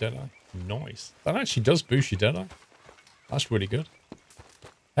 +5 Deadeye. Nice. That actually does boost your Deadeye. That's really good.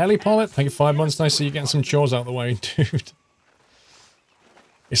 Ellie Pollitt, thank you 5 months. Nice to see you getting some chores out of the way, dude.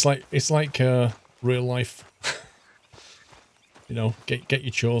 It's like real life. You know, get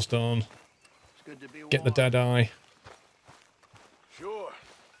your chores done. Get the Deadeye. Sure.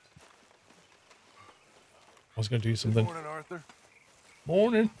 I was going to do something. Good morning, Arthur.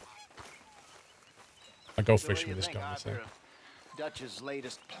 Morning. I go So fishing what with do this you guy. think, So. Arthur, of Dutch's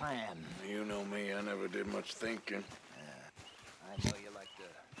latest plan? You know me, I never did much thinking. I know you like to...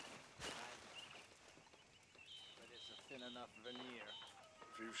 But it's a thin enough veneer.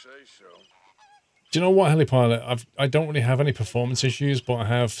 If you say so. Do you know what, Helipilot? I don't really have any performance issues, but I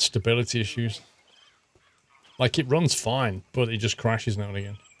have stability issues. Like, it runs fine, but it just crashes now and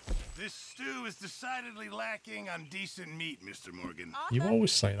again. This stew is decidedly lacking on decent meat, Mr. Morgan. You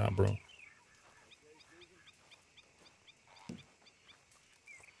always say that, bro.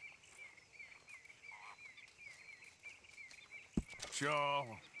 Sure,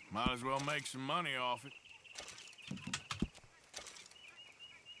 might as well make some money off it.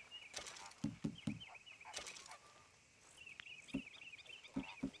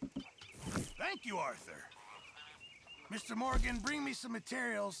 Thank you, Arthur. Mr. Morgan, bring me some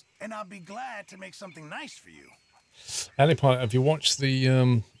materials, and I'll be glad to make something nice for you. Helipilot, have you watched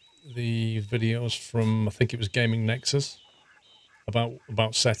the videos from, I think it was Gaming Nexus,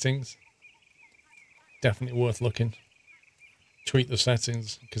 about settings? Definitely worth looking. Tweak the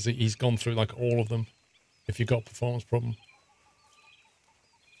settings, because he's gone through like all of them if you've got a performance problem.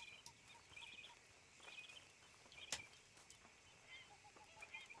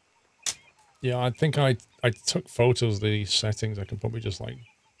 Yeah, I think I took photos of these settings. I can probably just like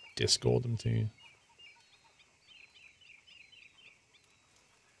Discord them to you.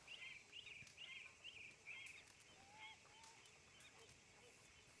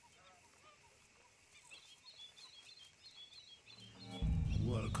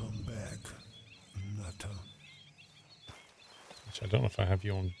 Welcome back, Nutter. Which I don't know if I have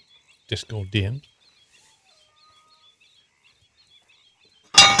you on Discord DM.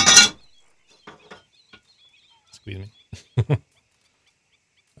 Excuse me.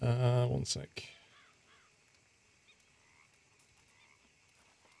 One sec.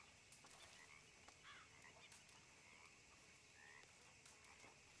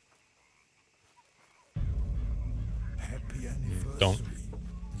 Happy anniversary, Don't.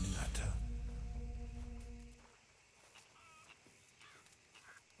 Nutter.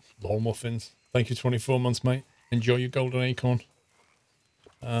 Lol Muffins. Thank you, 24 months, mate. Enjoy your golden acorn.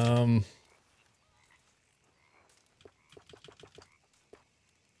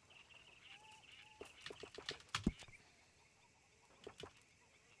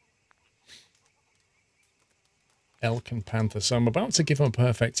 Elk and panther. So I'm about to give him a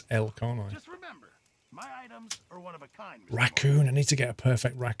perfect elk, aren't I? Just remember, my items are one of a kind. Mr. Raccoon. I need to get a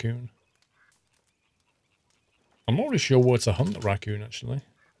perfect raccoon. I'm not really sure where to hunt the raccoon, actually.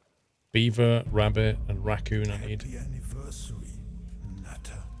 Beaver, rabbit, and raccoon I need. Happy anniversary,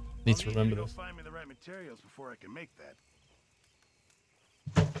 Nutter. Need to remember this. Find me the right materials before I can make that.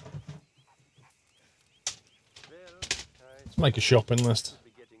 Let's make a shopping list.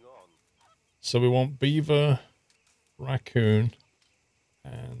 So we want beaver, raccoon,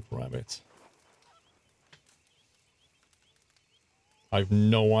 and rabbit. I have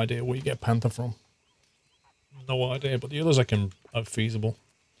no idea where you get panther from. No idea, but the others are feasible.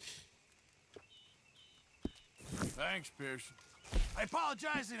 Thanks, Pearson. I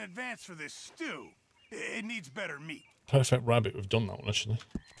apologize in advance for this stew. It needs better meat. Perfect rabbit, we've done that one actually.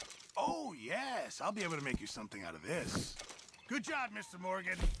 Oh, yes. I'll be able to make you something out of this. Good job, Mr.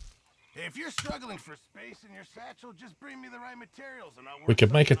 Morgan. If you're struggling for space in your satchel, just bring me the right materials and I'll work. We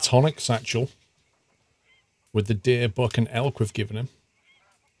could make a tonic satchel with the deer, buck, and elk we've given him.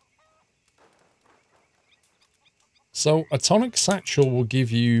 So a tonic satchel will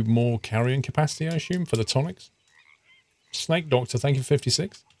give you more carrying capacity, I assume, for the tonics. Snake Doctor, thank you,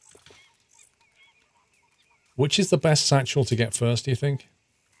 56. Which is the best satchel to get first, do you think?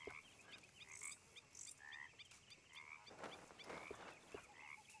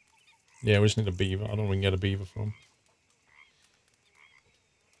 Yeah, we just need a beaver. I don't know where we can get a beaver from.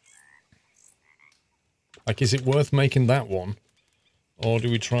 Like, is it worth making that one? Or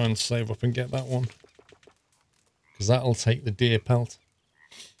do we try and save up and get that one? Because that'll take the deer pelt.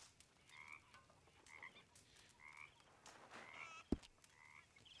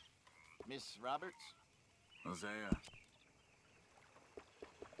 Miss Roberts? Hosea.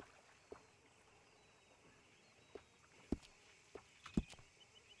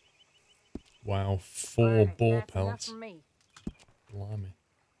 Wow, 4 boar That's enough pelts. for me. Blimey.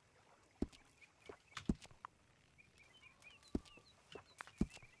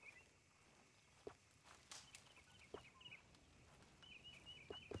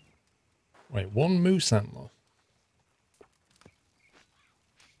 Wait, 1 moose antler.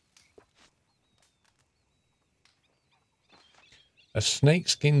 A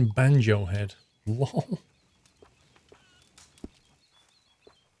snakeskin banjo head. Lol.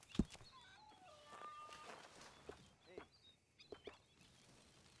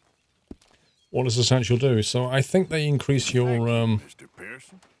 What does Essential do? So I think they increase your Mr.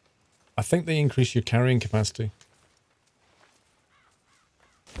 Pearson? I think they increase your carrying capacity.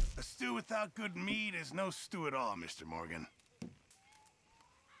 A stew without without good meat is no stew at all, Mr. Morgan.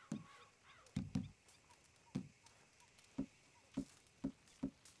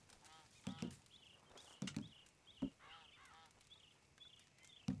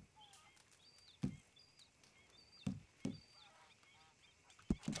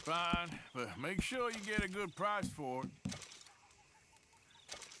 Fine, but make sure you get a good price for it.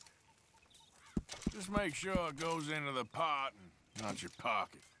 Just make sure it goes into the pot and not your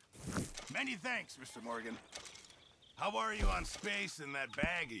pocket. Many thanks, Mr. Morgan. How are you on space in that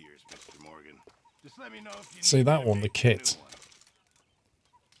bag of yours, Mr. Morgan? Just let me know if you See need that me to one, the make a new kit. one.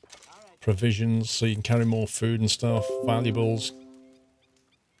 Provisions, so you can carry more food and stuff. Valuables.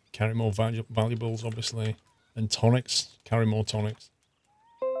 Carry more valuables, obviously. And tonics. Carry more tonics.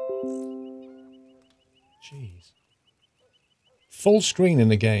 Jeez. Full screen in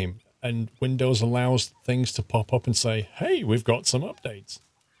the game, and Windows allows things to pop up and say, hey, we've got some updates.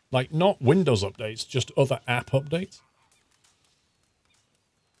 Like, not Windows updates, just other app updates.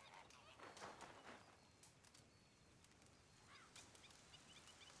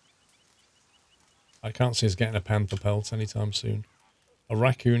 I can't see us getting a panther pelt anytime soon. A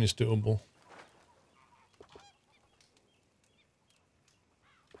raccoon is doable.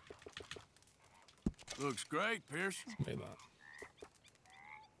 Looks great, Pearson. Make that.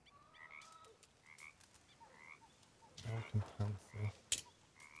 Falcon panther.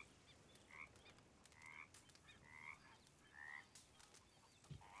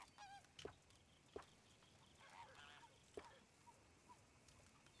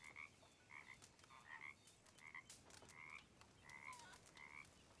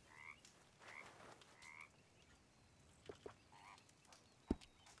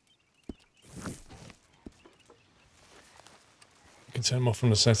 Can turn them off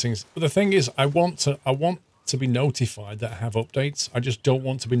from the settings. But the thing is, I want to be notified that I have updates. I just don't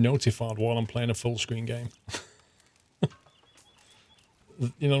want to be notified while I'm playing a full screen game.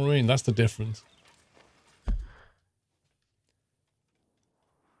 You know what I mean? That's the difference.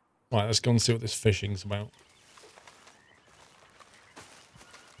 Right, let's go and see what this fishing's about.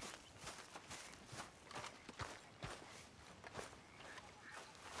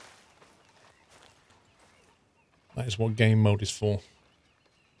 That is what game mode is for.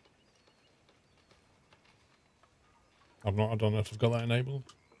 I don't know if I've got that enabled.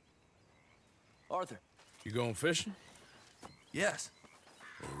 Arthur, you going fishing? Yes.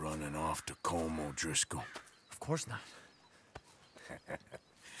 We're running off to Colm O'Driscoll. Of course not.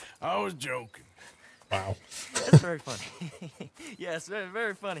 I was joking. Wow. That's very funny. Yes, very,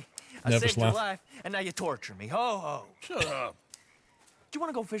 very funny. I Never saved your laugh. life, and now you torture me. Ho, ho. Shut up. Do you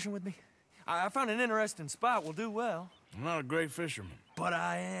want to go fishing with me? I found an interesting spot. We'll do well. I'm not a great fisherman. But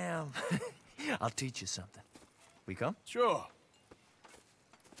I am. I'll teach you something. We come? Sure.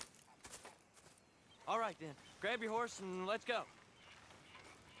 All right, then. Grab your horse and let's go.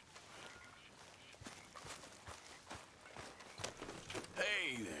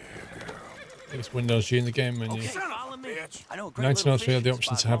 Hey there, girl. It's Windows G in the game menu. Okay, follow me. I know a great 1903 had the little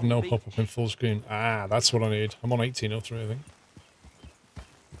option fishing to have spot no along the pop-up in full screen. Ah, that's what I need. I'm on 1803, I think.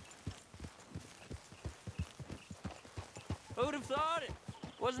 Who'd have thought it?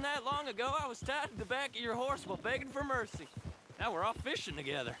 Wasn't that long ago I was tied to the back of your horse while begging for mercy. Now we're off fishing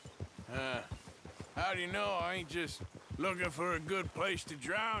together. How do you know I ain't just looking for a good place to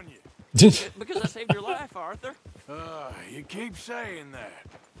drown you? Because I saved your life, Arthur. You keep saying that,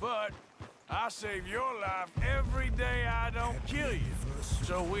 but I save your life every day I don't kill you.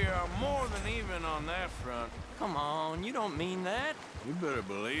 So we are more than even on that front. Come on, you don't mean that. You better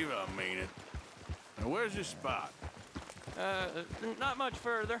believe I mean it. Now where's this spot? Not much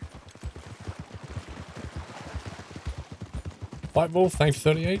further. White Wolf, thank you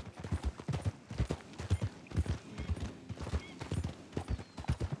for 38.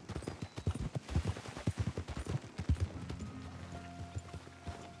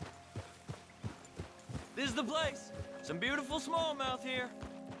 This is the place. Some beautiful smallmouth here.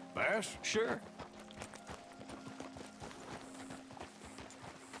 Bass? Sure.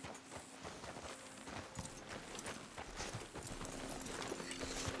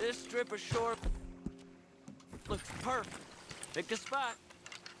 This strip of shore looks perfect. Pick a spot.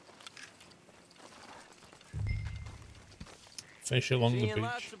 Fish along the Seeing beach.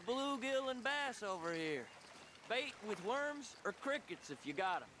 lots of bluegill and bass over here. Bait with worms or crickets if you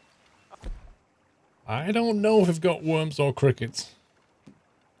got them. I don't know if we've got worms or crickets.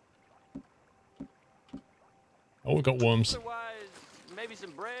 Oh, we've got worms. Otherwise, maybe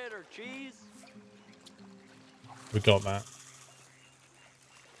some bread or cheese. We got that.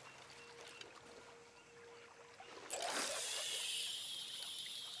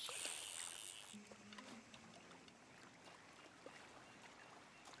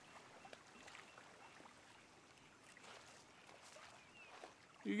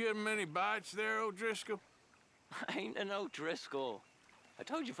 You getting many bites there, O'Driscoll? I ain't an O'Driscoll. I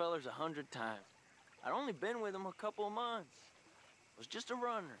told you fellers 100 times. I'd only been with him a couple of months. Was just a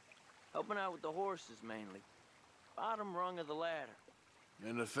runner, helping out with the horses mainly. Bottom rung of the ladder.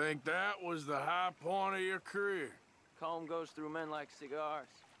 And to think that was the high point of your career. Comb goes through men like cigars.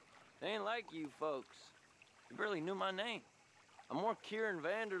 They ain't like you folks. You barely knew my name. I'm more Kieran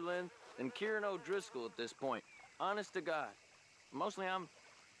Vanderlyn than Kieran O'Driscoll at this point. Honest to God. Mostly I'm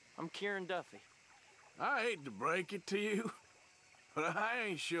Kieran Duffy. I hate to break it to you, but I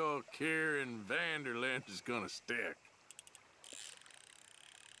ain't sure Kieran Vanderlyn is gonna stick.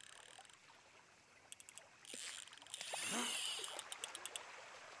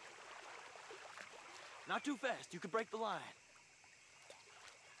 Not too fast, you could break the line.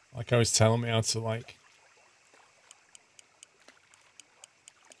 Like I was telling me how to like.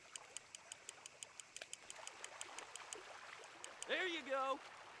 There you go.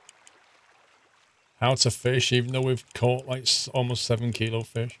 How to fish, even though we've caught like almost 7 kilo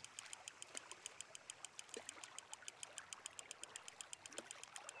fish.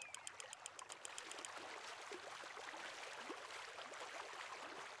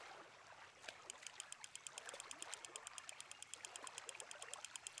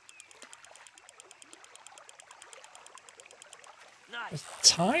 Nice.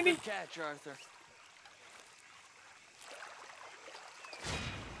 Tiny. Good catch, Arthur.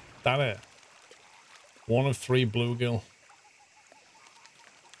 That it. 1 of 3 bluegill.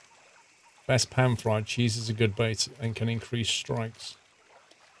 Best pan-fried cheese is a good bait and can increase strikes.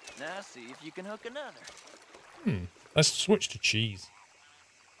 Now see if you can hook another. Let's switch to cheese.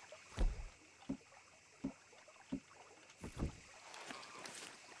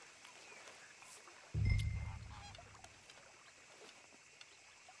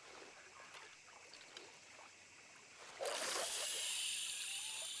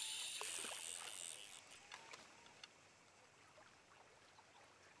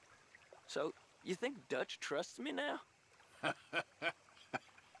 So, you think Dutch trusts me now?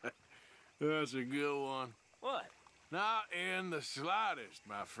 That's a good one. What? Not in the slightest,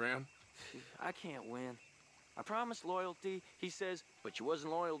 my friend. I can't win. I promised loyalty, he says, but you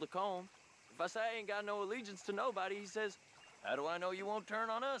wasn't loyal to Combe. If I say I ain't got no allegiance to nobody, he says, how do I know you won't turn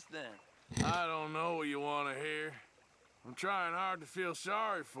on us then? I don't know what you want to hear. I'm trying hard to feel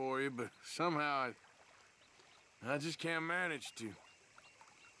sorry for you, but somehow I just can't manage to.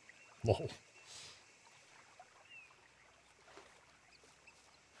 Whoa.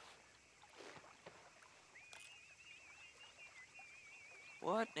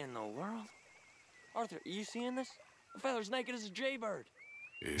 What in the world? Arthur, are you seeing this? The feller's naked as a jaybird.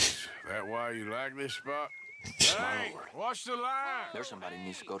 Is that why you like this spot? Hey, watch the line! There's somebody who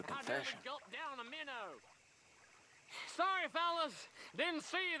needs to go to confession. Down a minnow. Sorry, fellas. Didn't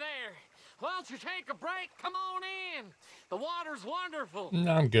see you there. Why don't you take a break? Come on in. The water's wonderful.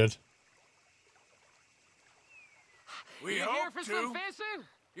 No, I'm good. We you hope here for to. some fishing?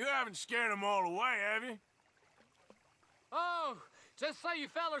 You haven't scared them all away, have you? Oh, just so you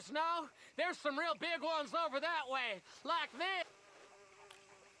fellas know, there's some real big ones over that way, like this.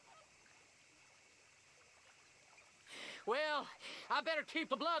 Well, I better keep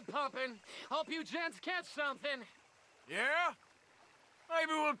the blood pumping. Hope you gents catch something. Yeah?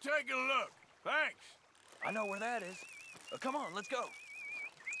 Maybe we'll take a look. Thanks. I know where that is. Come on, let's go.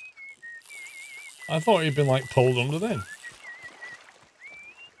 I thought he'd been like pulled under then.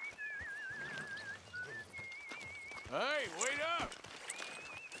 Hey, wait up!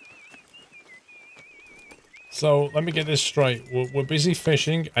 So let me get this straight. We're busy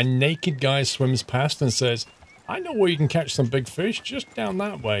fishing. A naked guy swims past and says, I know where you can catch some big fish, just down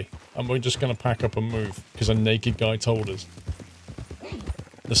that way. And we're just going to pack up and move because a naked guy told us.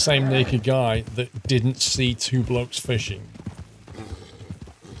 The same naked guy that didn't see 2 blokes fishing.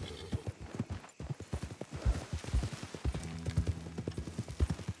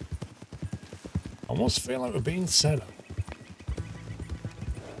 I almost feel like we're being set up.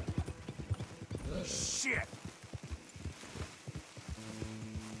 Shit!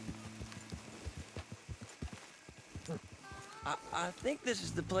 I think this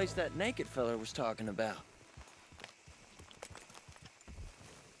is the place that naked fella was talking about.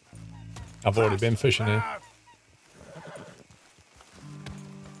 I've already been fishing here.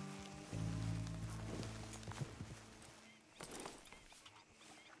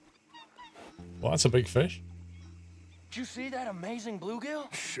 Well, that's a big fish. Did you see that amazing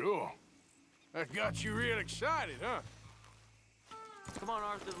bluegill? Sure. That got you real excited, huh? Come on,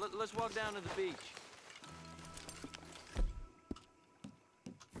 Arthur, let's walk down to the beach.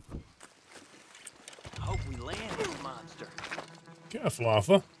 I hope we land this monster. Careful,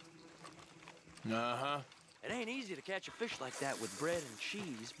 Arthur. Uh-huh. It ain't easy to catch a fish like that with bread and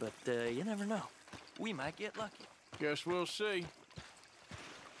cheese, but you never know. We might get lucky. Guess we'll see.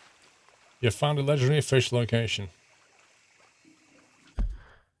 You found a legendary fish location.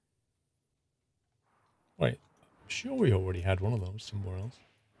 Wait, I'm sure we already had one of those somewhere else.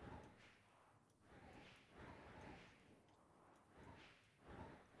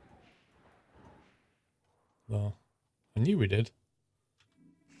 No, I knew we did.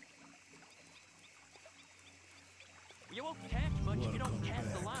 You won't catch much if you don't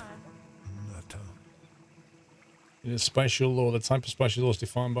cast the line. It is spatial law. The type of spatial law is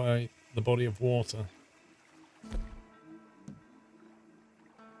defined by the body of water.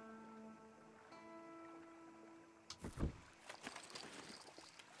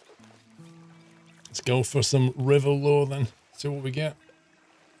 Let's go for some river lore then. See what we get.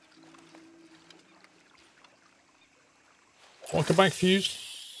 Welcome back, Fuse.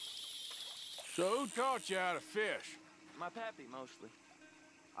 So who taught you how to fish? My pappy, mostly.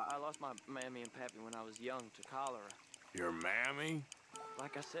 I lost my mammy and pappy when I was young to cholera. Your mammy?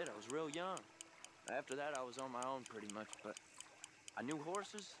 Like I said, I was real young. After that, I was on my own pretty much, but I knew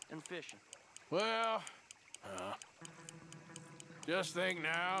horses and fishing. Well, just think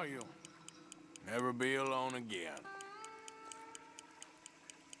now, you'll never be alone again.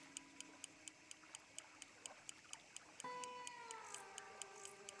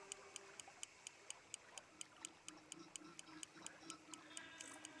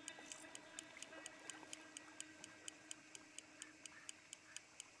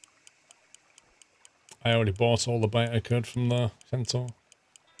 I already bought all the bait I could from the centaur.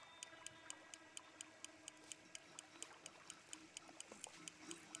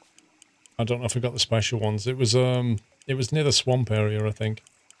 I don't know if I got the special ones. It was near the swamp area, I think.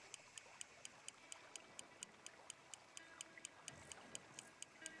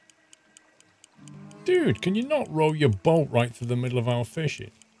 Dude, can you not row your boat right through the middle of our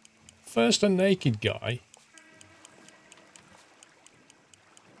fishing? First a naked guy.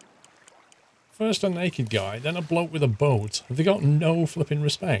 First a naked guy, then a bloke with a boat. Have they got no flipping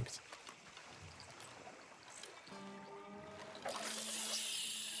respect?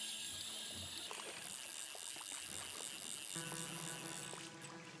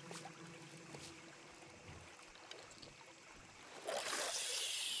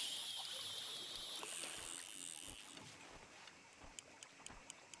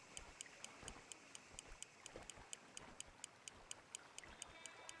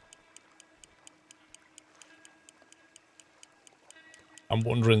 I'm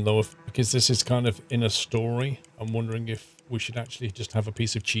wondering though, if, because this is kind of in a story, I'm wondering if we should actually just have a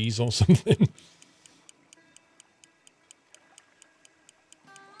piece of cheese or something.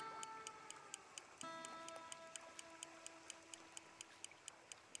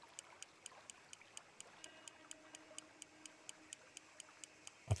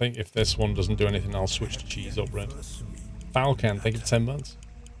 I think if this one doesn't do anything, I'll switch to cheese or bread. Falcon, thank you for 10 months.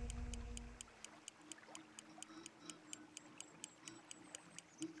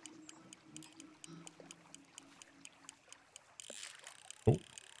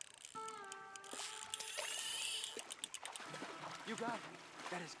 You got it.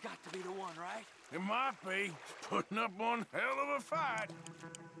 That has got to be the one, right? It might be. Putting up one hell of a fight.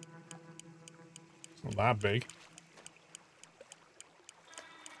 It's not that big.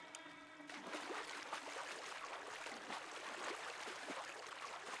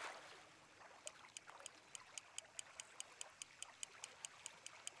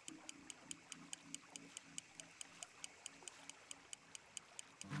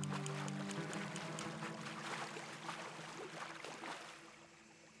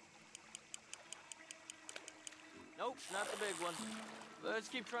 Nope, not the big one. Let's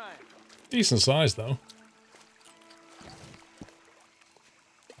keep trying. Decent size though.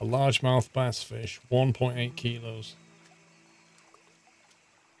 A largemouth bass fish, 1.8 kilos.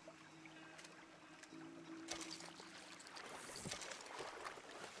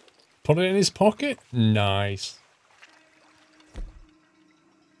 Put it in his pocket? Nice.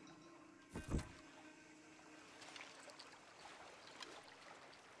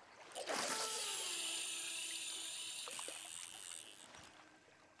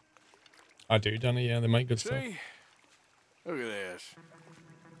 I do, Danny, yeah, they make good stuff. See? Look at this.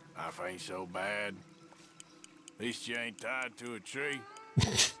 Life ain't so bad. At least you ain't tied to a tree.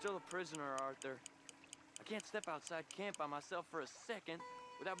 You're still a prisoner, Arthur. I can't step outside camp by myself for a second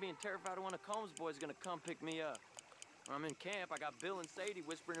without being terrified of one of Combs' boys gonna come pick me up. When I'm in camp, I got Bill and Sadie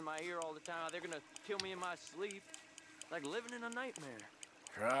whispering in my ear all the time how they're gonna kill me in my sleep. Like living in a nightmare.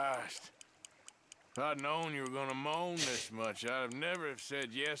 Christ. If I'd known you were gonna moan this much, I'd have never have said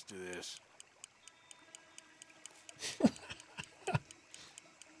yes to this.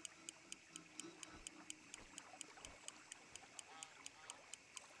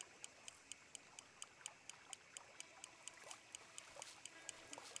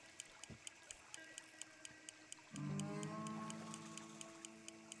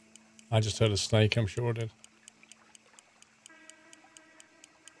 I just heard a snake, I'm sure I did.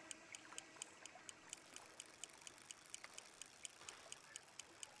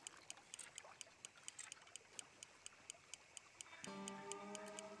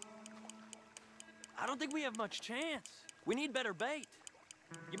 I don't think we have much chance. We need better bait.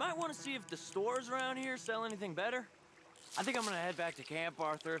 You might want to see if the stores around here sell anything better. I think I'm gonna head back to camp,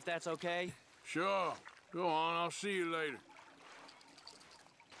 Arthur, if that's okay. Sure. Go on, I'll see you later.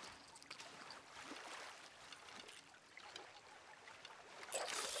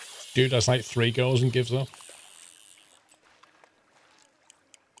 Dude has like 3 goals and gives up.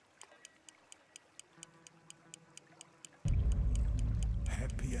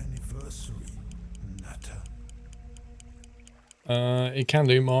 Happy anniversary, Nutter. It can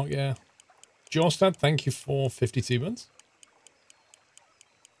do, Mark, yeah. Jorstad, thank you for 52 months.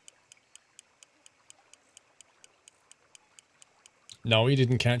 No, he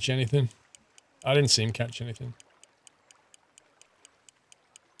didn't catch anything. I didn't see him catch anything.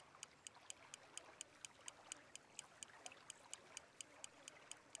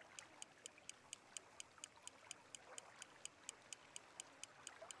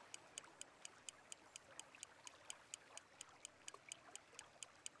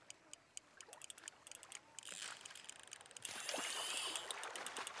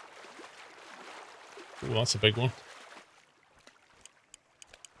 Ooh, that's a big one.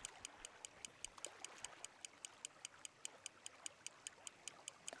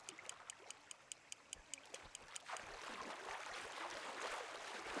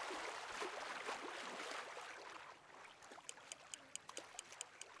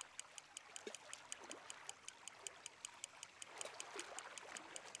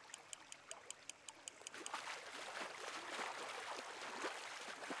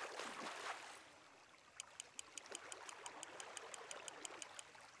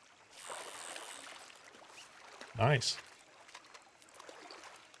 Nice.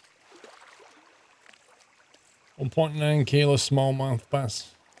 1.9 kilo smallmouth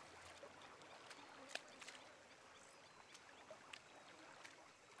bass.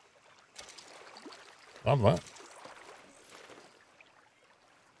 Love that.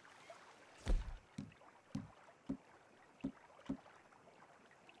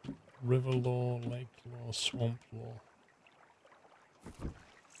 River law, lake law, swamp law.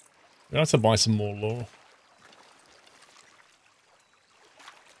 We have to buy some more law.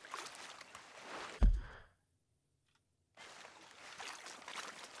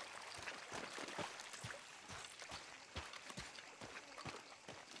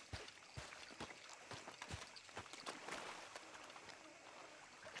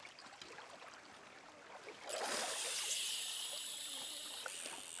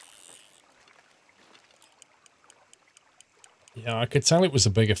 Yeah, I could tell it was a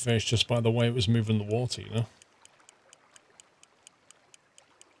bigger fish just by the way it was moving the water, you know?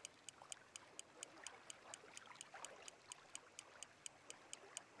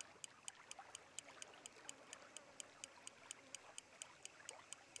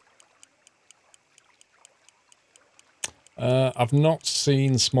 I've not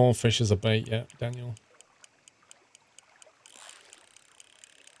seen small fish as a bait yet, Daniel.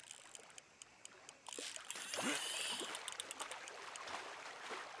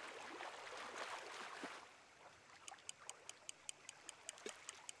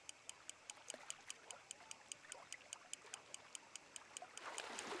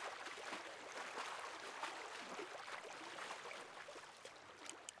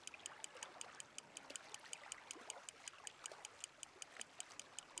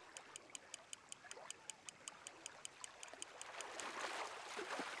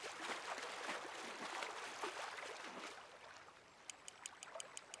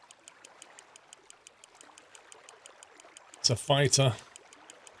 It's a fighter.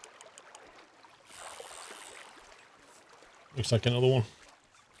 Looks like another one.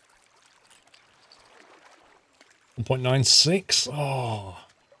 1.96. Oh.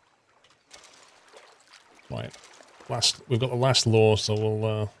 Right. We've got the last law, so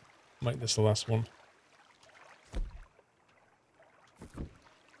we'll make this the last one.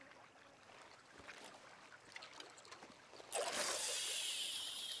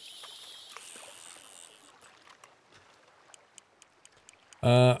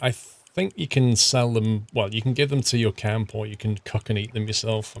 I think you can sell them, well, you can give them to your camp or you can cook and eat them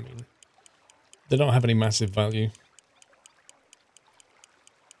yourself. I mean, they don't have any massive value.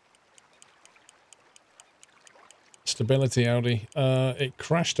 Stability, Audi. It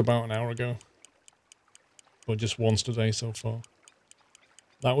crashed about an hour ago. But just once today so far.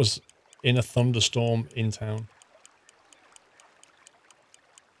 That was in a thunderstorm in town.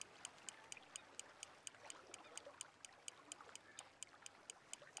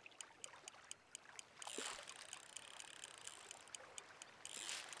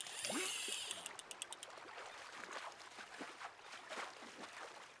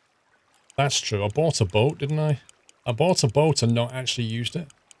 That's true. I bought a boat, didn't I? I bought a boat and not actually used it.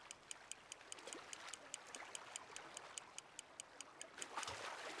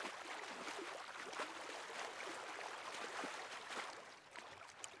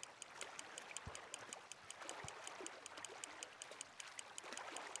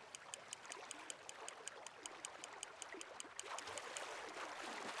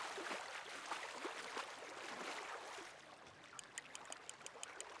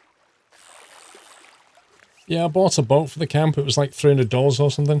 Yeah, I bought a boat for the camp. It was like $300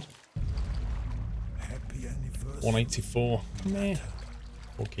 or something. 184. Meh.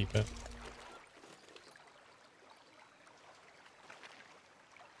 We'll keep it.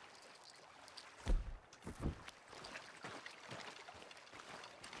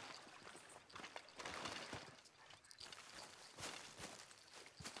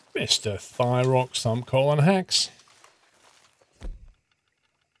 Mr. Thyrox, I'm calling hacks.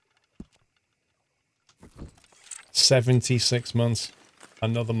 $76 months.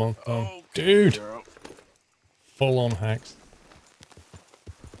 Another month. Oh, dude. Full on hacks.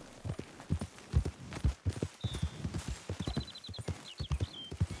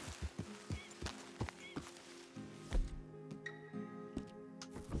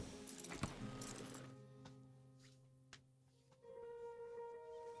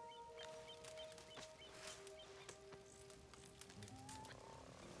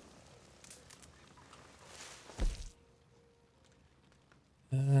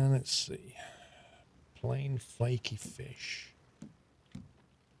 Let's see. Plain flaky fish.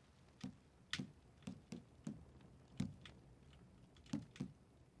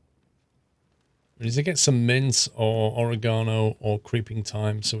 We need to get some mint or oregano or creeping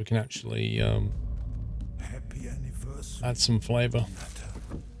thyme so we can actually add some flavor.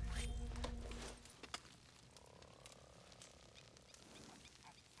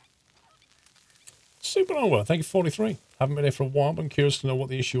 Supernova, thank you 43. Haven't been here for a while, but I'm curious to know what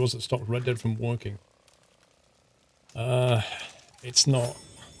the issue was that stopped Red Dead from working. It's not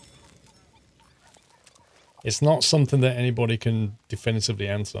something that anybody can definitively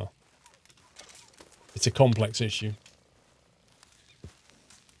answer. It's a complex issue.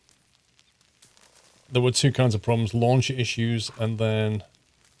 There were two kinds of problems, launcher issues, and then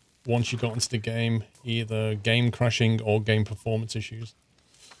once you got into the game, either game crashing or game performance issues.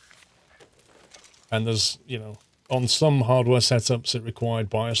 And there's, you know, on some hardware setups it required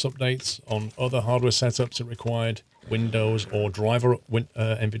BIOS updates. On other hardware setups it required Windows or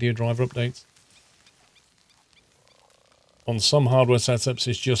NVIDIA driver updates. On some hardware setups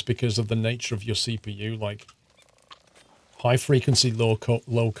it's just because of the nature of your CPU, like high frequency, low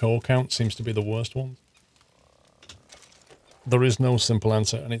core count seems to be the worst one. There is no simple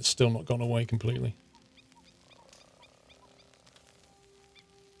answer and it's still not gone away completely.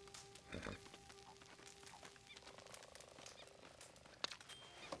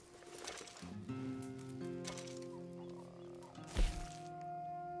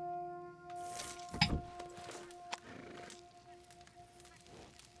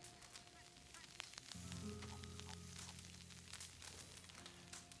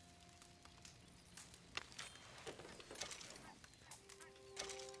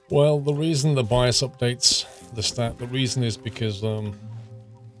 Well, the reason the BIOS updates the reason is because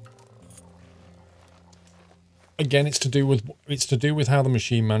again it's to do with how the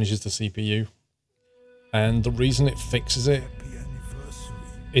machine manages the CPU. And the reason it fixes it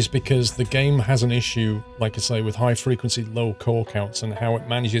is because the game has an issue, like I say, with high frequency, low core counts and how it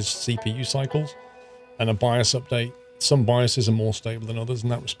manages CPU cycles. And a BIOS update, some BIOSes are more stable than others in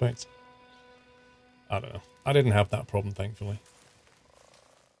that respect. I don't know. I didn't have that problem, thankfully.